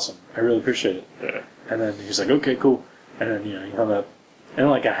 "That's awesome. I really appreciate it." Yeah. And then he was like, "Okay, cool." And then, you know, he hung up. And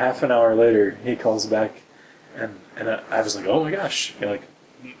like a half an hour later, he calls back, and I was like, "Oh my gosh!" You know, like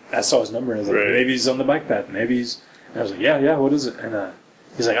I saw his number and I was like, Right. "Maybe he's on the bike path. Maybe he's." And I was like, "Yeah, what is it?" And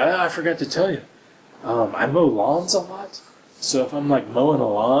he's like, "I forgot to tell you. I mow lawns a lot. So if I'm like mowing a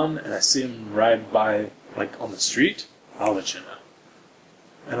lawn and I see him ride by like on the street, I'll let you know."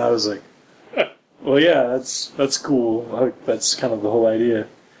 And I was like, "Well, yeah, that's cool. Like, that's kind of the whole idea."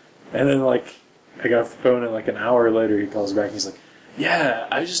 And then like I got off the phone and like an hour later he calls back and he's like, "Yeah,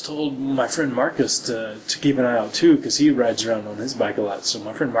 I just told my friend Marcus to keep an eye out too because he rides around on his bike a lot. So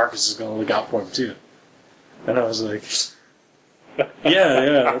my friend Marcus is going to look out for him too." And I was like,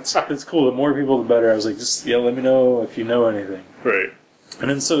 yeah, that's cool. The more people, the better. I was like, just let me know if you know anything. Right. And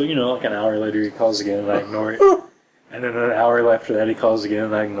then so, you know, like an hour later he calls again and I ignore it. And then an hour after that he calls again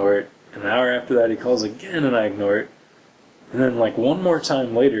and I ignore it. And an hour after that he calls again and I ignore it. And then like one more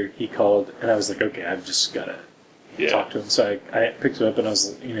time later he called and I was like, okay, I've just got to talk to him. So I picked it up and I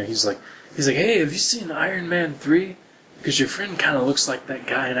was, you know, he's like, hey, have you seen Iron Man 3? Because your friend kind of looks like that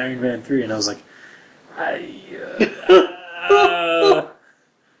guy in Iron Man 3. And I was like, I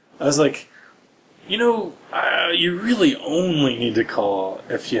was like, you know, you really only need to call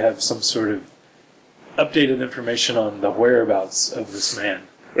if you have some sort of updated information on the whereabouts of this man.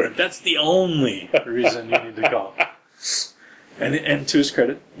 That's the only reason you need to call. And to his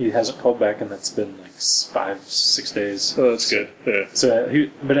credit, he hasn't called back, and that's been like 5-6 days. Oh, that's good. Yeah. So,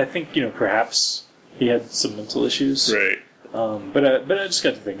 but I think, you know, perhaps he had some mental issues. Right. But I just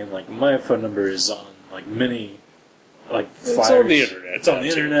got to thinking, like, my phone number is on like many, like, flyers. It's on the internet. It's on the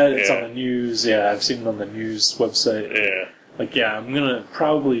internet. It's Yeah. on the news. Yeah, I've seen it on the news website. Yeah. Like, yeah, I'm gonna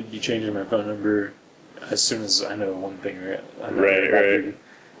probably be changing my phone number as soon as I know one thing or another.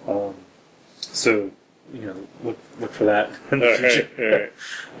 Right. So, you know, look for that in the All future. right.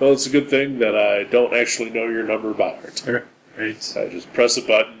 Well, it's a good thing that I don't actually know your number by heart. Right. I just press a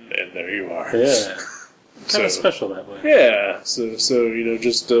button and there you are. Yeah. Kind of So- special that way. Yeah. So you know,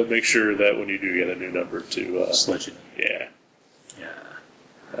 just make sure that when you do get a new number to Just let you know. yeah. Yeah.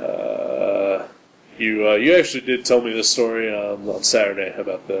 You actually did tell me this story on Saturday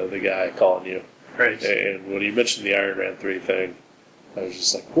about the guy calling you. Right. And when you mentioned the Iron Man 3 thing, I was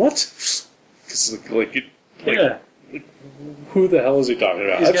just like, what? Because, Yeah. who the hell is he talking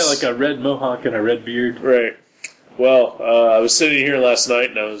about? He's got like a red mohawk and a red beard. Right. Well, I was sitting here last night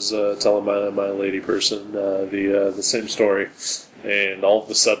and I was telling my lady person the same story, and all of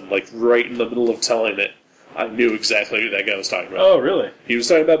a sudden, like right in the middle of telling it, I knew exactly who that guy was talking about. Oh, really? He was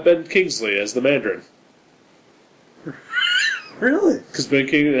talking about Ben Kingsley as the Mandarin. Really? Because Ben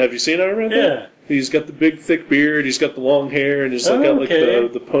Kingsley, have you seen Iron Man? Yeah. He's got the big thick beard, he's got the long hair, and he's got like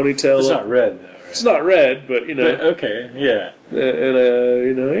the ponytail. It's not red, though. Right? It's not red, but you know. But, okay, yeah. And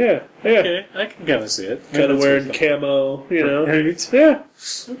you know, yeah. Okay, I can kind of see it. Kind of wearing camo, you know. Right. Yeah.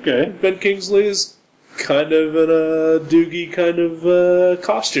 Okay. Ben Kingsley is kind of in a Doogie kind of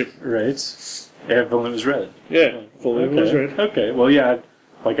costume. Right. Yeah, if only it was red. Yeah, fully Okay. was red. Okay, well, yeah,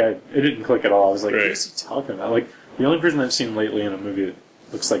 it didn't click at all. I was like, Right. what is he talking about? Like, the only person I've seen lately in a movie that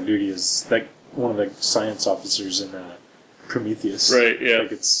looks like Doogie is that one of the science officers in Prometheus. Right, yeah.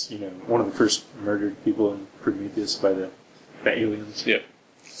 Like, it's, one of the first murdered people in Prometheus by the aliens. Yep.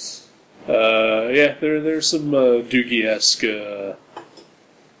 Yeah, there's some Doogie-esque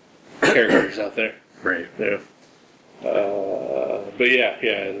characters out there. Right. Yeah. But yeah,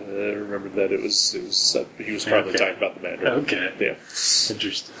 I remember that it was he was probably Okay. talking about the Mandarin. Okay. Yeah.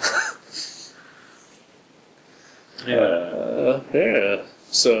 Interesting. Yeah. Yeah.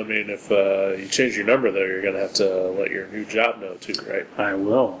 So I mean, if you change your number, though, you're gonna have to let your new job know too, right? I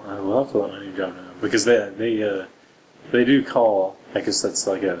will have to let my new job know. Because they do call, I guess that's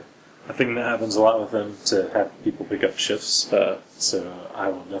like a thing that happens a lot with them, to have people pick up shifts. So I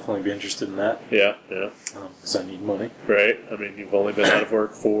will definitely be interested in that. Yeah. Because I need money. Right. I mean, you've only been out of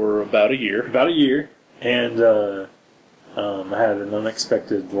work for about a year. About a year. And I had an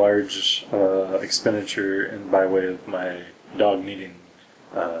unexpected large expenditure by way of my dog needing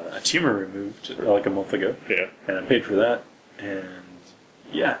a tumor removed like a month ago. Yeah. And I paid for that. And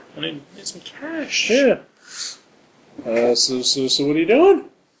yeah, I need some cash. Yeah. So what are you doing?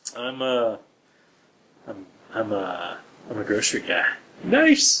 I'm a grocery guy.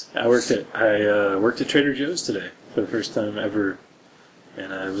 Nice. I worked at Trader Joe's today for the first time ever,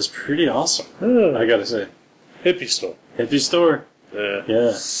 and it was pretty awesome. I gotta say, Hippie store. hippie store.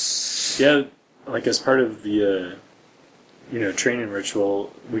 Yeah. Yeah. Like as part of the training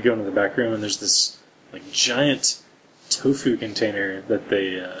ritual, we go into the back room and there's this like giant tofu container that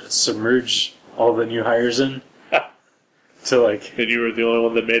they submerge all the new hires in. To like, And you were the only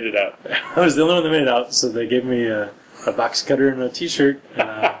one that made it out. I was the only one that made it out, so they gave me a box cutter and a T-shirt, and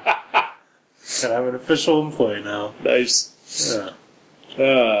I'm an official employee now. Nice. Yeah.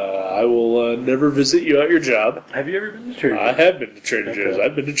 I will never visit you at your job. Have you ever been to Trader I Joe's? have been to Trader Okay. Joe's.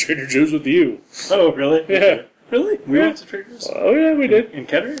 I've been to Trader Joe's with you. Oh, really? Yeah. Okay. Really? We Yeah. went to Trader Joe's? Oh yeah, we did. In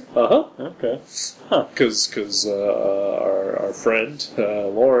Kettering? Uh-huh. Okay. Huh. Because our friend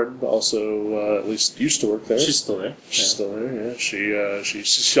Lauren also at least used to work there. She's still there. She's still there. Yeah, she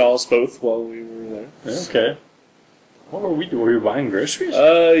saw us both while we were there. Yeah. Okay. What were we doing? Were we buying groceries?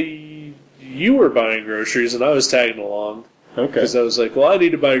 You were buying groceries and I was tagging along Okay. because I was like, well, I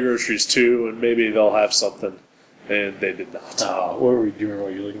need to buy groceries too, and maybe they'll have something, and they did not. What were we doing? What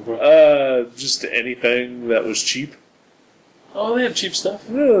were you looking for? Just anything that was cheap. Oh, they have cheap stuff.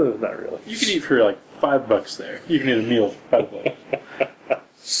 Not really. You could eat for like $5 there. You can eat a meal for $5.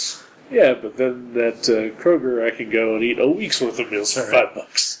 Yeah, but then at Kroger, I can go and eat a week's worth of meals for Right.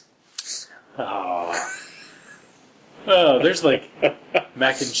 $5. Oh, there's like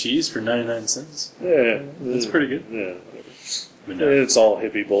mac and cheese for 99 cents. Yeah, That's pretty good. Yeah, But no. it's all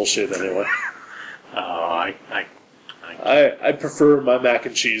hippie bullshit anyway. Oh, I prefer my mac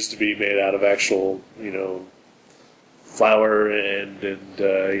and cheese to be made out of actual, flour and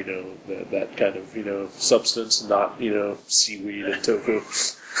that kind of substance, not seaweed and tofu.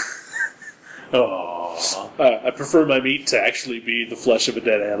 Oh, I prefer my meat to actually be the flesh of a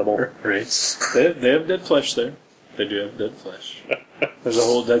dead animal. right. They have dead flesh there. They do have dead flesh. There's a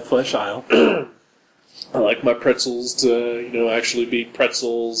whole dead flesh aisle. I like my pretzels to actually be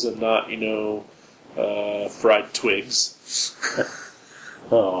pretzels and not fried twigs.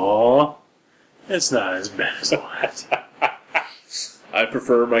 Oh, it's not as bad as that. I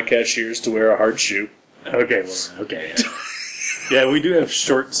prefer my cashiers to wear a hard shoe. Okay, well, okay. Yeah, we do have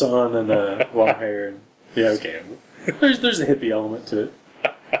shorts on and long hair. And, yeah, okay. There's a hippie element to it.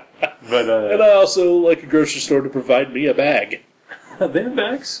 But And I also like a grocery store to provide me a bag. they have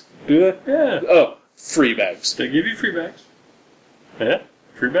bags. Do they? Yeah, Oh, free bags. they give you free bags. Yeah,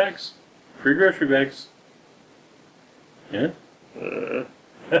 free bags, free grocery bags. Yeah, Oh,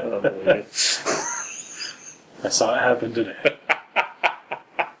 I saw it happen today.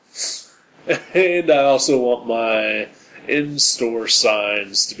 and I also want my in-store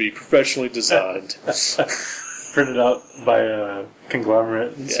signs to be professionally designed. Printed out by a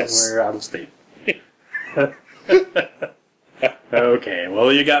conglomerate Yes. somewhere out of state. Okay,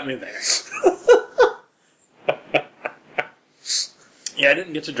 well, you got me there. Yeah, I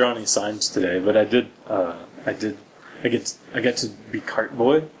didn't get to draw any signs today, but I did. I got to be cart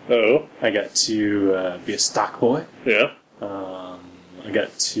boy. Oh, I got to be a stock boy. yeah. I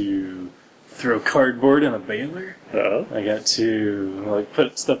got to throw cardboard in a baler. Oh, I got to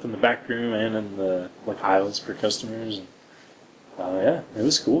put stuff in the back room and in the aisles for customers. And, yeah, it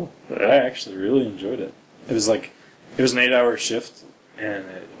was cool. Yeah. I actually really enjoyed it. It was an 8-hour shift, and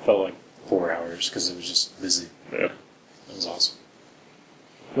it felt like 4 hours because it was just busy. yeah. It was awesome.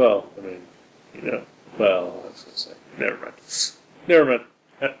 Well, I mean, well, I was going to say, never mind.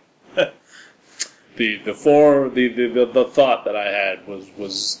 The thought that I had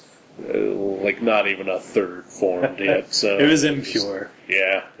was not even a third formed yet. So It was impure.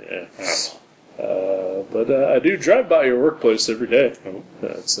 Yeah. But I do drive by your workplace every day. Oh.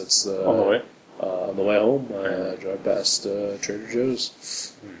 That's On the way. On the way home, I drive past Trader Joe's.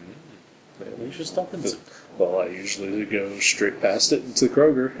 We should stop in. Well, I usually go straight past it into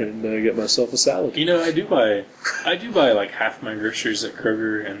Kroger and get myself a salad. I do buy half my groceries at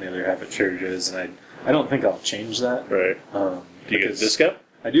Kroger and the other half at Trader Joe's, and I don't think I'll change that. Right. Do you get a discount?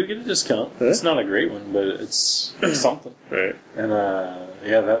 I do get a discount. Huh? It's not a great one, but it's something. Right. And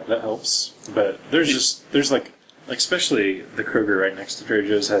yeah, that helps. But there's especially the Kroger right next to Trader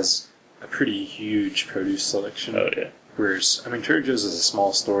Joe's has a pretty huge produce selection. Oh, yeah. Whereas Trader Joe's is a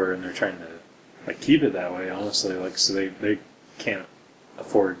small store, and they're trying to keep it that way. Honestly, so they can't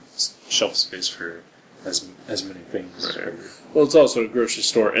afford shelf space for as many things. Right. Well, it's also a grocery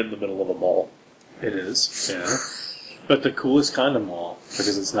store in the middle of a mall. It is, yeah. But the coolest kind of mall,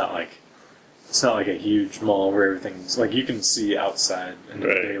 because it's not like a huge mall where everything's you can see outside in the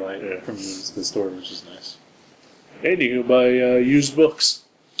Right, daylight yeah. from the store, which is nice. And you can buy used books.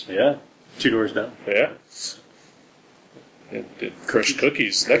 Yeah, 2 doors down. Yeah. And crushed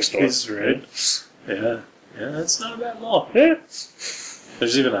cookies next door. Cookies, right? Yeah, that's not a bad mall. Yeah.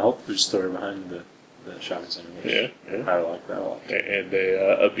 There's even a health food store behind the shopping center. Which Yeah. I like that a lot. And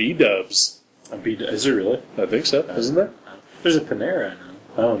a B-Dubs. Is there really? I think so. Isn't there? There's a Panera, I know.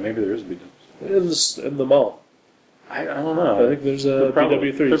 Oh, maybe there is a B-Dubs. In the mall. I don't know. I think there's a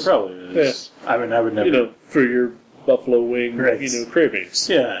BW3s. There probably is. Yeah. I would never. For your buffalo wing, Right. cravings.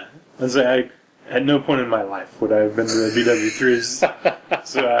 Yeah. At no point in my life would I have been to the BW3s,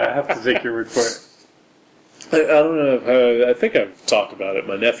 so I have to take your word for it. I don't know. I think I've talked about it.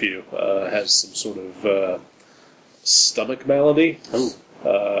 My nephew has some sort of stomach malady,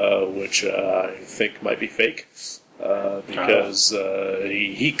 which I think might be fake. Because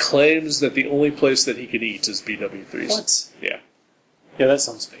he claims that the only place that he can eat is BW3s. What? Yeah. Yeah, that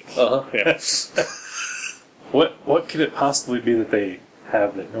sounds fake. Yeah. What could it possibly be that they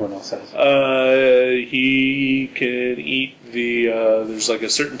have that no one else has? He can eat there's a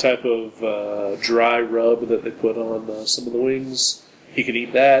certain type of dry rub that they put on some of the wings. He can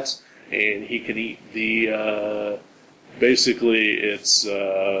eat that, and he can eat basically it's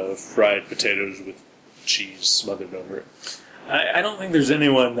fried potatoes with cheese smothered over it. I don't think there's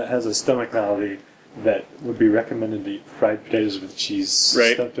anyone that has a stomach malady that would be recommended to eat fried potatoes with cheese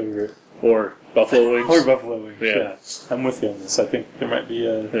stuffed over it. Or buffalo wings. Or buffalo wings. Yeah. I'm with you on this. I think there might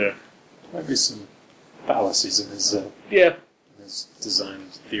be some fallacies in his his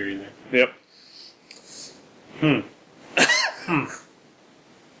design theory there. Yep.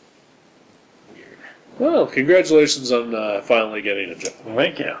 Well, congratulations on finally getting a job.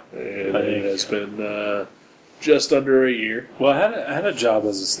 Thank you. It has been just under a year. Well, I had a job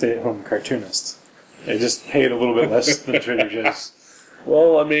as a stay-at-home cartoonist. It just paid a little bit less than Trader Joe's.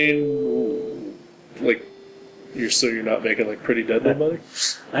 Well, I mean, you're not making Pretty Deadly money?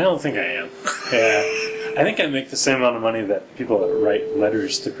 I don't think I am. Yeah, I think I make the same amount of money that people that write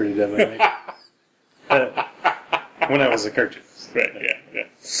letters to Pretty Deadly make. When I was a cartoonist. Right. Yeah.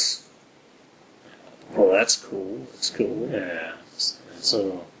 Well, that's cool. That's cool. Yeah.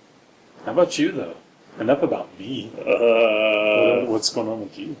 So, how about you though? Enough about me. What's going on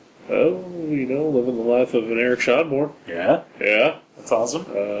with you? Oh, living the life of an Eric Shonmore. Yeah. Yeah. That's awesome.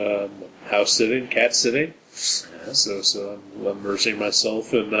 House sitting, cat sitting. Yeah. So I'm immersing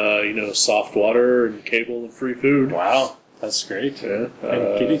myself in soft water and cable and free food. Wow, that's great. Yeah.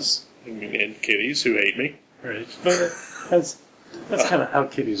 And kitties. And kitties who hate me. Right. But that's kind of how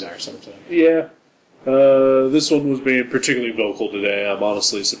kitties are sometimes. Yeah. This one was being particularly vocal today. I'm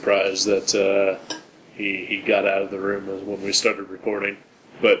honestly surprised that he got out of the room when we started recording.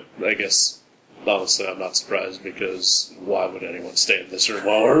 But I guess, honestly, I'm not surprised because why would anyone stay in this room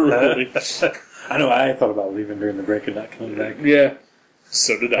while we're recording? I know I thought about leaving during the break and not coming back. Yeah,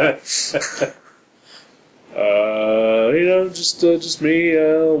 so did I. Just me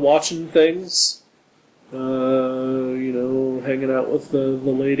watching things. Hanging out with the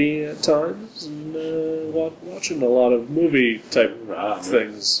lady at times, and watching a lot of movie type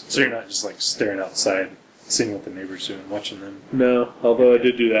things. So you're not just like staring outside, seeing what the neighbors doing, watching them. No, although I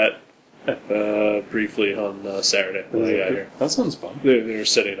did do that briefly on Saturday when I got here. That sounds fun. They were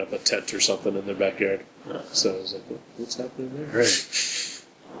setting up a tent or something in their backyard. So I was like, what's happening there? Right.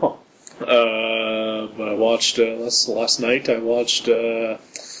 Huh. But I watched, last night, I watched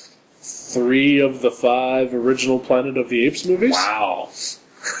 3 of the 5 original Planet of the Apes movies. Wow.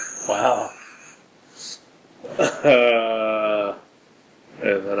 Wow.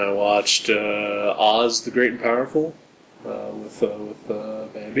 And then I watched Oz the Great and Powerful with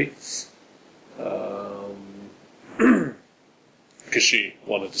Bambi. Because she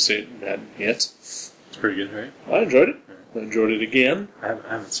wanted to see it and hadn't yet. It's pretty good, right? I enjoyed it. I enjoyed it again. I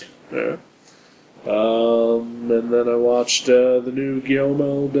haven't seen it. Yeah. And then I watched the new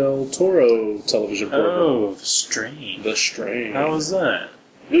Guillermo del Toro television program. Oh, The Strain. The Strain. How was that?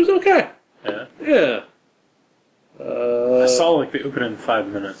 It was okay. Yeah. Yeah. I saw like the opening 5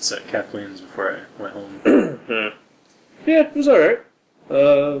 minutes at Kathleen's before I went home. Yeah, it was alright.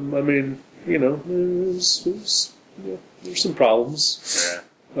 There's some problems.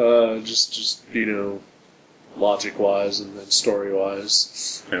 Yeah. Just logic-wise and then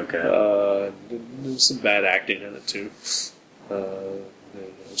story-wise. Okay. There's some bad acting in it, too.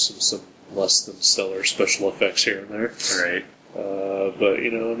 Some less than stellar special effects here and there. Right. But,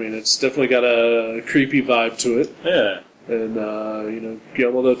 it's definitely got a creepy vibe to it. Yeah. And,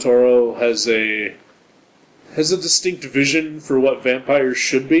 Guillermo del Toro has a distinct vision for what vampires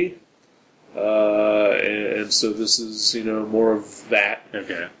should be. And so this is, more of that.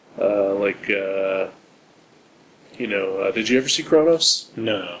 Okay. Did you ever see Kronos?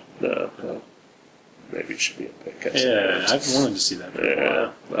 No. No. Well, maybe it should be a pick. Yeah, I've wanted to see that for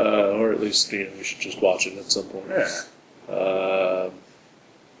a while. Or at least, we should just watch it at some point. Yeah.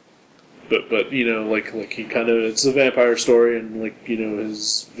 But he kind of, it's a vampire story, and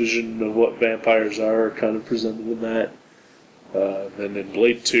his vision of what vampires are kind of presented in that. Then in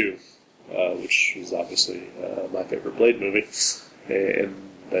Blade 2, which is obviously my favorite Blade movie, and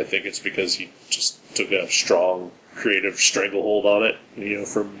I think it's because he just took a strong creative stranglehold on it,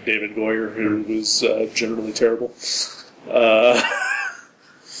 from David Goyer, who was generally terrible. But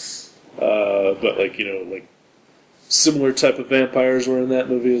similar type of vampires were in that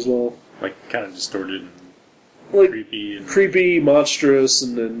movie as well. Like kind of distorted and creepy. And creepy, monstrous,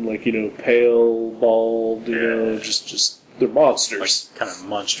 and then pale, bald, just they're monsters. Like kind of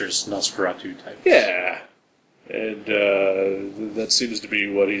monstrous Nosferatu type. Yeah. And that seems to be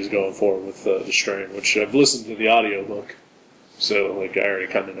what he's going for with The Strain, which I've listened to the audiobook, so I already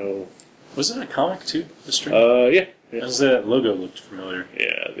kind of know. Was it a comic too, The Strain? Yeah. As that logo looked familiar.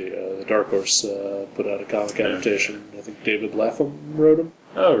 Yeah, the Dark Horse put out a comic adaptation. I think David Lapham wrote them.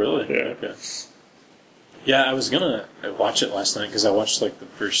 Oh, really? Yeah. Okay. Yeah, I was gonna watch it last night because I watched the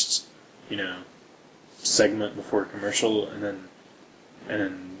first, segment before commercial, and then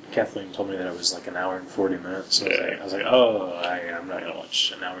Kathleen told me that it was an hour and 40 minutes. So I was like, I'm not gonna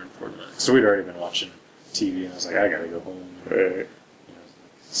watch an hour and 40 minutes. So we'd already been watching TV, and I was like, I gotta go home. Right.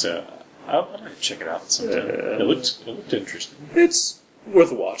 So I might check it out sometime. It looked interesting. It's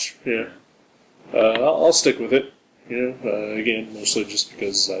worth a watch. Yeah. I'll stick with it. Again, mostly just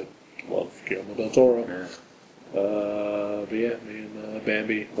because I love Guillermo del Toro. Yeah. But yeah, me and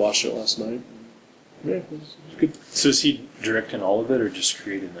Bambi watched it last night. Yeah, it was good. So is he directing all of it, or just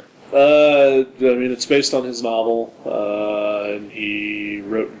creating it? It's based on his novel, and he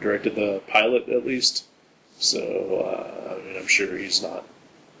wrote and directed the pilot, at least. So, I'm sure he's not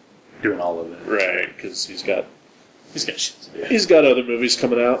doing all of it. Right, because he's got shit to do. He's got other movies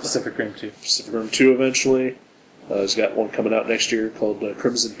coming out. Pacific Rim 2. Pacific Rim 2 eventually. He's got one coming out next year called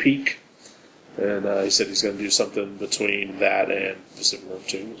Crimson Peak. And he said he's going to do something between that and Pacific Rim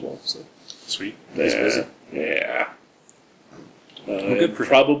 2 as well. So. Sweet. He's busy. Yeah. Well, good for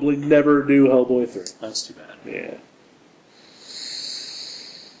probably never do Hellboy 3. That's too bad. Yeah.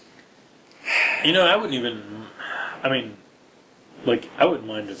 I wouldn't even... I wouldn't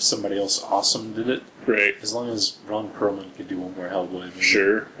mind if somebody else awesome did it. Right. As long as Ron Perlman could do one more Hellboy movie.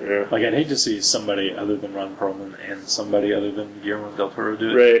 Sure, yeah. I'd hate to see somebody other than Ron Perlman and somebody other than Guillermo del Toro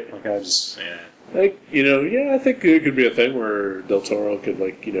do it. Right. Yeah. I think it could be a thing where del Toro could,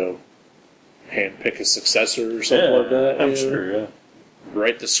 handpick a successor or something like that. I'm sure, yeah.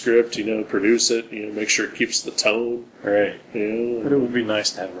 Write the script, produce it, make sure it keeps the tone. Right. But it would be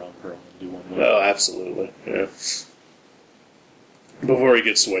nice to have Ron Perlman do one more. Oh, absolutely, yeah. Before he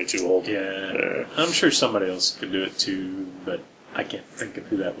gets way too old. Yeah. I'm sure somebody else could do it too, but I can't think of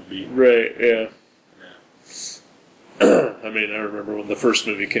who that would be. Right, yeah. I mean, I remember when the first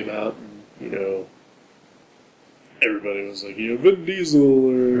movie came out, and, everybody was like, Vin Diesel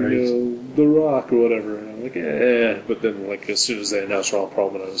or, The Rock or whatever. And I'm like, yeah. But then, like, as soon as they announced Ron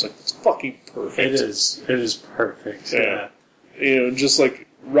Perlman, I was like, it's fucking perfect. It is. It is perfect. Yeah. Just like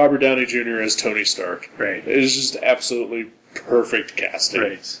Robert Downey Jr. as Tony Stark. Right. It is just absolutely perfect casting.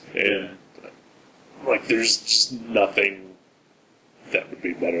 Right. And, like, there's just nothing that would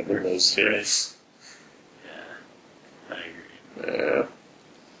be better than those two. Right. I agree. Yeah.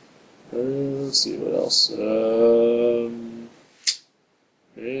 Let's see what else. I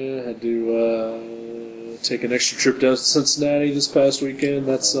had to take an extra trip down to Cincinnati this past weekend.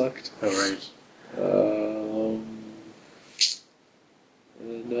 That sucked. Oh, right.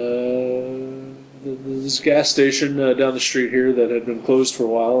 This gas station down the street here that had been closed for a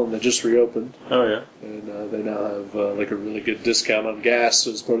while, and they just reopened. Oh, yeah. And they now have like a really good discount on gas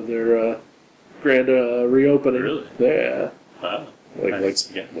as part of their grand reopening. Really? Yeah. Wow. Like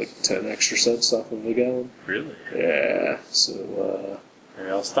 10 extra cents off of a gallon. Really? Yeah. So Maybe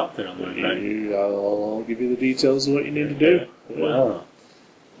I'll stop there on the way back. I'll give you the details of what you need to do. Wow.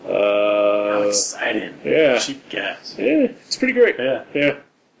 How exciting. Yeah. Cheap gas. Yeah, it's pretty great. Yeah. Yeah.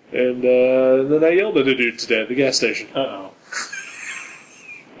 And then I yelled at a dude today at the gas station. Uh-oh.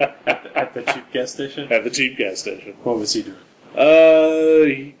 At the cheap gas station? At the cheap gas station. What was he doing?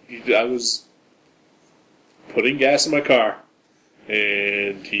 I was putting gas in my car,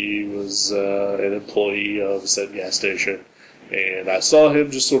 and he was an employee of said gas station, and I saw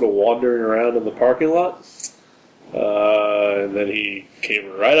him just sort of wandering around in the parking lot, and then he came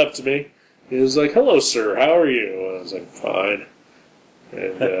right up to me. He was like, "Hello, sir, how are you?" And I was like, "Fine."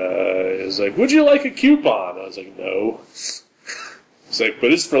 And he was like, "Would you like a coupon?" I was like, "No." He's like,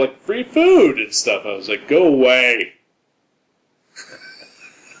 "But it's for like free food and stuff." I was like, "Go away."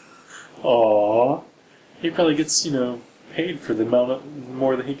 Aww. He probably gets, paid for the amount of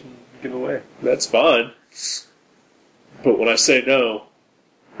more that he can give away. That's fine. But when I say no,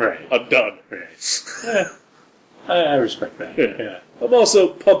 Right. I'm done. Right. Yeah. I respect that. Yeah. Yeah. I'm also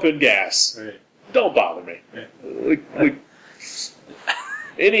pumping gas. Right. Don't bother me. Yeah. Like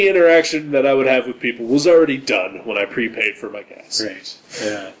any interaction that I would have with people was already done when I prepaid for my gas. Right.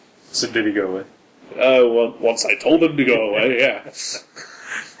 Yeah. So did he go away? Well, once I told him to go away, yeah.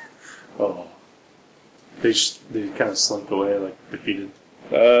 Oh. They kind of slunk away, like, defeated.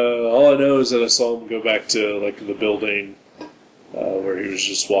 All I know is that I saw him go back to like the building where he was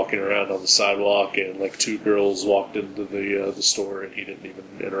just walking around on the sidewalk, and like two girls walked into the store, and he didn't even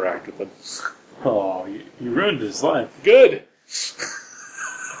interact with them. Oh, you ruined his life. Good.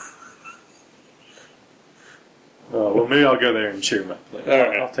 Oh, well, maybe I'll go there and cheer him up. Like, All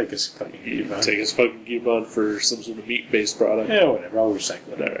right. I'll take his fucking You coupon. take his fucking coupon for some sort of meat-based product. Yeah, whatever. I'll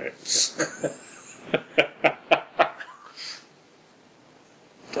recycle it. All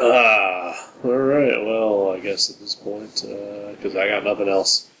right. All right. Well, I guess at this point, because I got nothing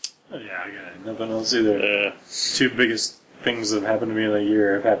else. Oh, yeah, I got nothing else either. Yeah. Two biggest things that happened to me in a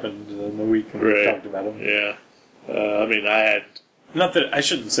year have happened in the week, and we Right. talked about them. Yeah. I mean, I had Not that I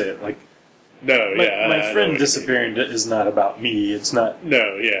shouldn't say it. Like no. my, Yeah. I my know what friend you disappearing is not about me. It's not. mean.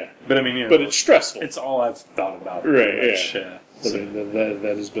 No. Yeah. But I mean, But it's stressful. it's all I've thought about. Right, pretty much, yeah. I mean,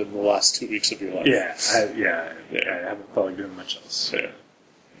 that has been the last 2 weeks of your life. Yeah, I Yeah. haven't felt like doing much else. Yeah.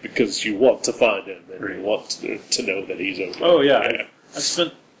 Because you want to find him, and Right. you want to know that he's okay. Oh yeah, I've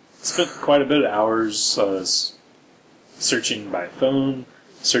spent quite a bit of hours searching by phone,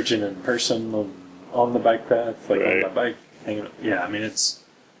 searching in person on the bike path, like Right. on my bike, hanging. Yeah, I mean it's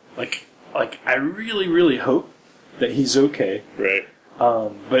like I really really hope that he's okay. Right.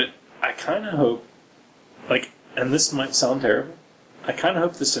 But I kind of hope, and this might sound terrible, I kind of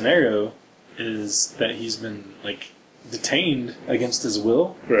hope the scenario is that he's been detained against his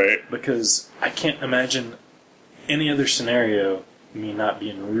will, Right. because I can't imagine any other scenario me not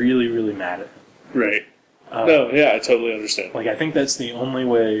being really, really mad at him. Right. No, yeah, I totally understand. I think that's the only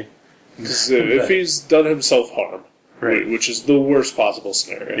way. Because if he's done himself harm, Right. which is the worst possible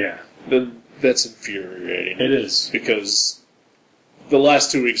scenario, Yeah, then that's infuriating. it is. Because the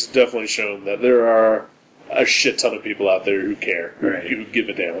last 2 weeks have definitely shown that there are a shit ton of people out there who care, Right. who give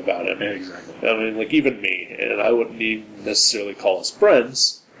a damn about him. Yeah, exactly. I mean, even me, and I wouldn't even necessarily call us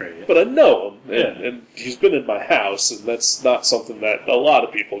friends, Right. but I know him, Yeah. and he's been in my house, and that's not something that a lot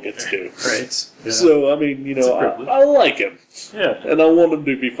of people get to do. Right. Yeah. So, I mean, It's a privilege. I like him, yeah. and I want him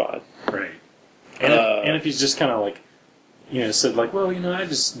to be fine. Right. And if he's just kind of said well, I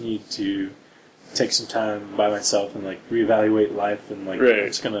just need to take some time by myself and like reevaluate life and like Right. I'm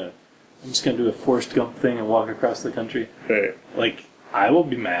just gonna do a Forrest Gump thing and walk across the country. Right. Like I will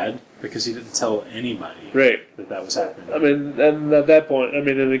be mad because he didn't tell anybody Right. that was happening. I mean, and at that point, I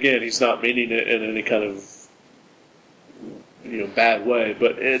mean, and again, he's not meaning it in any kind of, bad way,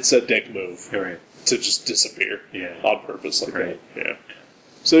 but it's a dick move Right. to just disappear Yeah. on purpose like Right. that. Yeah.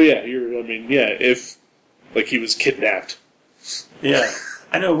 So yeah, if like he was kidnapped, Yeah.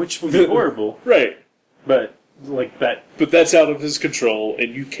 I know, which would be horrible, right? but like that. But that's out of his control,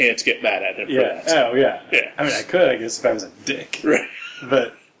 and you can't get mad at him Yeah. for that. Oh yeah. Yeah. I mean, I could, I guess, if I was a dick. Right.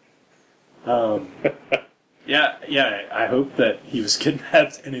 But, yeah, I hope that he was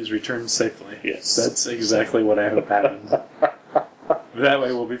kidnapped and he's returned safely. Yes. That's exactly what I hope happens. That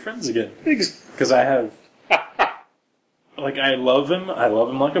way we'll be friends again. Because I have, like, I love him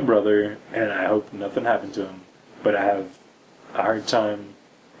like a brother, and I hope nothing happened to him, but I have a hard time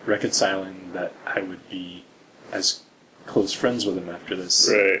reconciling that I would be as close friends with him after this.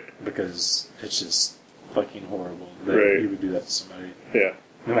 Right. Because it's just fucking horrible that Right. he would do that to somebody. Yeah.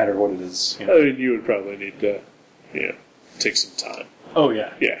 No matter what it is. I mean, you would probably need to, take some time. Oh,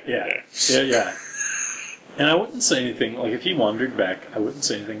 yeah. Yeah. Yeah. And I wouldn't say anything. Like, if he wandered back, I wouldn't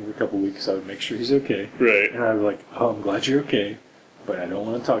say anything for a couple weeks. I would make sure he's okay. Right. And I'd be like, oh, I'm glad you're okay, but I don't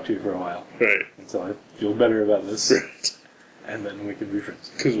want to talk to you for a while Right. until I feel better about this. Right. And then we can be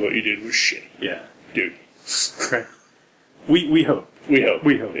friends. Because what you did was shitty. Yeah. Dude. Right. We hope. We hope.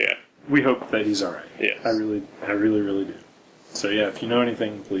 We hope. Yeah. We hope that he's alright. Yes. I really, really do. So, yeah, if you know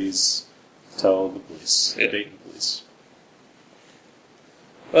anything, please tell the police. Yeah. Dayton police.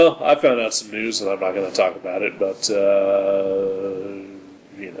 Well, I found out some news, and I'm not going to talk about it, but,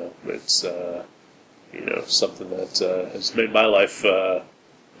 it's, something that has made my life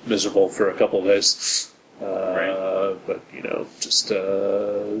miserable for a couple of days. Right. But, just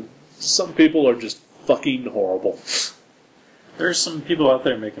some people are just fucking horrible. There are some people out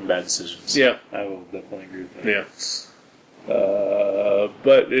there making bad decisions. Yeah. I will definitely agree with that. Yeah.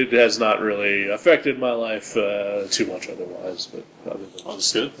 But it has not really affected my life too much otherwise. But other than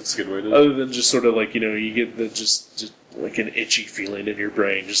That's good. That's a good way to other than just sort of like you get the just like an itchy feeling in your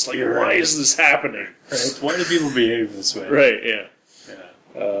brain, just like You're why right. is this happening? Right. Why do people behave this way? Right? Yeah.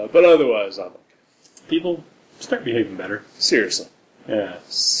 Yeah. But otherwise, I'm okay. People start behaving better. Seriously. Yeah.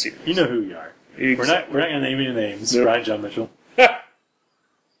 Seriously. You know who you are. We're not gonna name any names. Nope. Brian John Mitchell.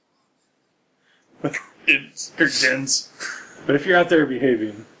 It's, Kirk Dens. But if you're out there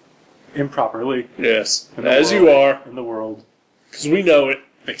behaving improperly yes, in the as world, you are, in the world, because we know it.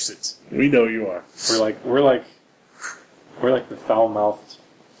 fix it. We know you are. We're like the foul-mouthed,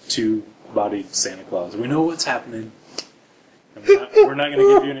 two-bodied Santa Claus. We know what's happening. And we're not going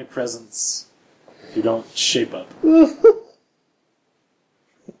to give you any presents if you don't shape up.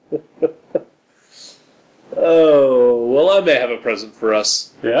 Oh, well, I may have a present for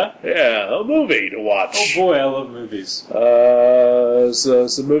us. Yeah? Yeah, a movie to watch. Oh boy, I love movies. It's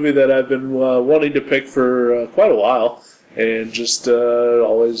a movie that I've been wanting to pick for quite a while, and just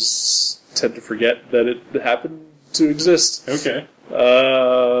always tend to forget that it happened to exist. Okay. My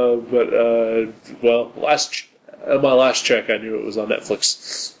last check, I knew it was on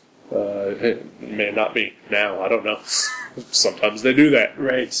Netflix. It may not be now. I don't know. Sometimes they do that.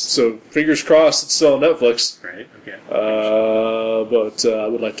 Right. So fingers crossed, it's still on Netflix. Right. Okay. But I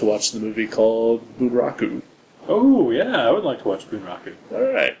would like to watch the movie called Bunraku. Oh yeah, I would like to watch Bunraku. All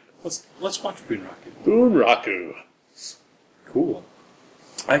right, Let's watch Bunraku. Bunraku. Cool.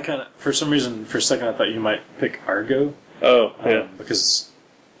 I kind of, for some reason, for a second, I thought you might pick Argo. Oh yeah. Because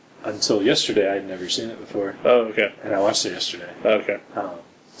until yesterday, I'd never seen it before, Oh okay. and I watched it yesterday. Okay.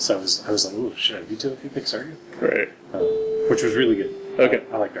 So I was like, "Ooh, should I veto if he picks Argo?" Great. Which was really good. Okay.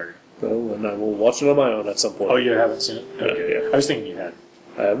 I liked Argo. Well, and I will watch it on my own at some point. Oh, you haven't seen it? Okay. Yeah. I was thinking you had.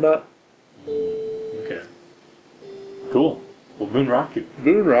 I have not. Okay. Cool. Well, Bunraku.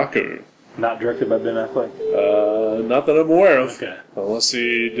 Bunraku. Not directed by Ben Affleck. Not that I'm aware of. Okay. Unless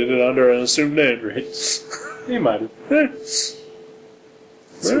he did it under an assumed name. Right. He might have. Eh,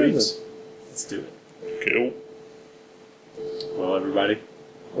 Sweet. good. Let's do it. Cool. Well, everybody.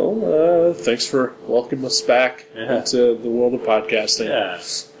 Well, thanks for welcoming us back Yeah. into the world of podcasting. Yeah.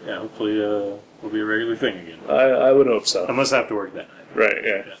 Yeah, hopefully we'll be a regular thing again. I would hope so. Unless I have to work that night. Right,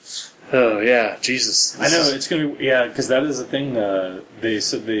 yeah. Oh, yeah, Jesus. I know, it's going to be... Yeah, because that is the thing. They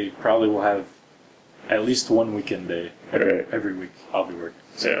said they probably will have at least one weekend day Right. every week. I'll be working.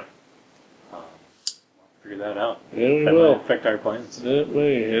 So, Yeah. figure that out. Yeah, we That will. might affect our plans. That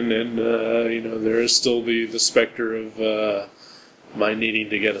way. And there is still the specter of my needing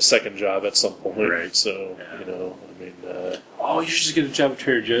to get a second job at some point. Right. So, Yeah. I mean... Oh, you should just get a job at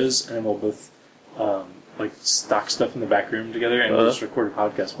Trader Joe's, and then we'll both like stock stuff in the back room together, and we'll just record a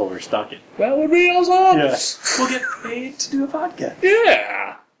podcast while we're stocking. That would be awesome. Yeah, we'll get paid to do a podcast.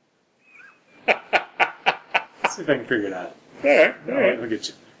 Yeah. Let's see if I can figure it out. All right. I'll get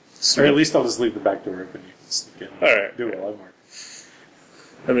you. Or at least I'll just leave the back door open. You can sneak in. All right. Do it while I'm working.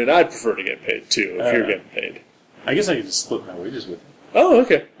 I mean, I'd prefer to get paid too if you're getting paid. I guess I could just split my wages with you. Oh,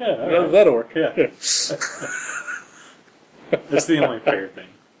 okay. Yeah, all right. That'll work. Yeah. That's the only fair thing.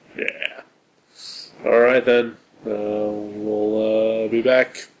 Yeah. All right then. We'll be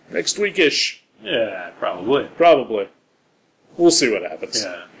back next weekish. Yeah, probably. Probably. We'll see what happens.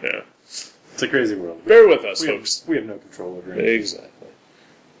 Yeah. It's a crazy world. Bear with us, folks. We have no control over it. Exactly.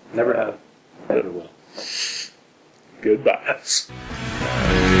 Never have. Never will. Goodbye.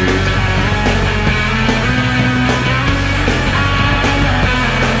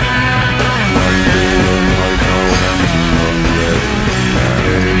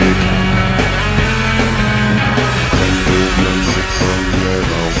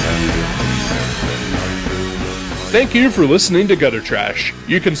 Thank you for listening to Gutter Trash.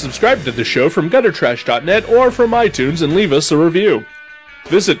 You can subscribe to the show from guttertrash.net or from iTunes and leave us a review.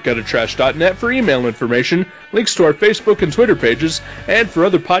 Visit guttertrash.net for email information, links to our Facebook and Twitter pages, and for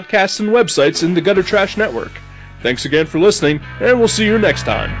other podcasts and websites in the Gutter Trash Network. Thanks again for listening, and we'll see you next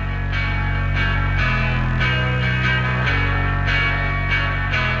time.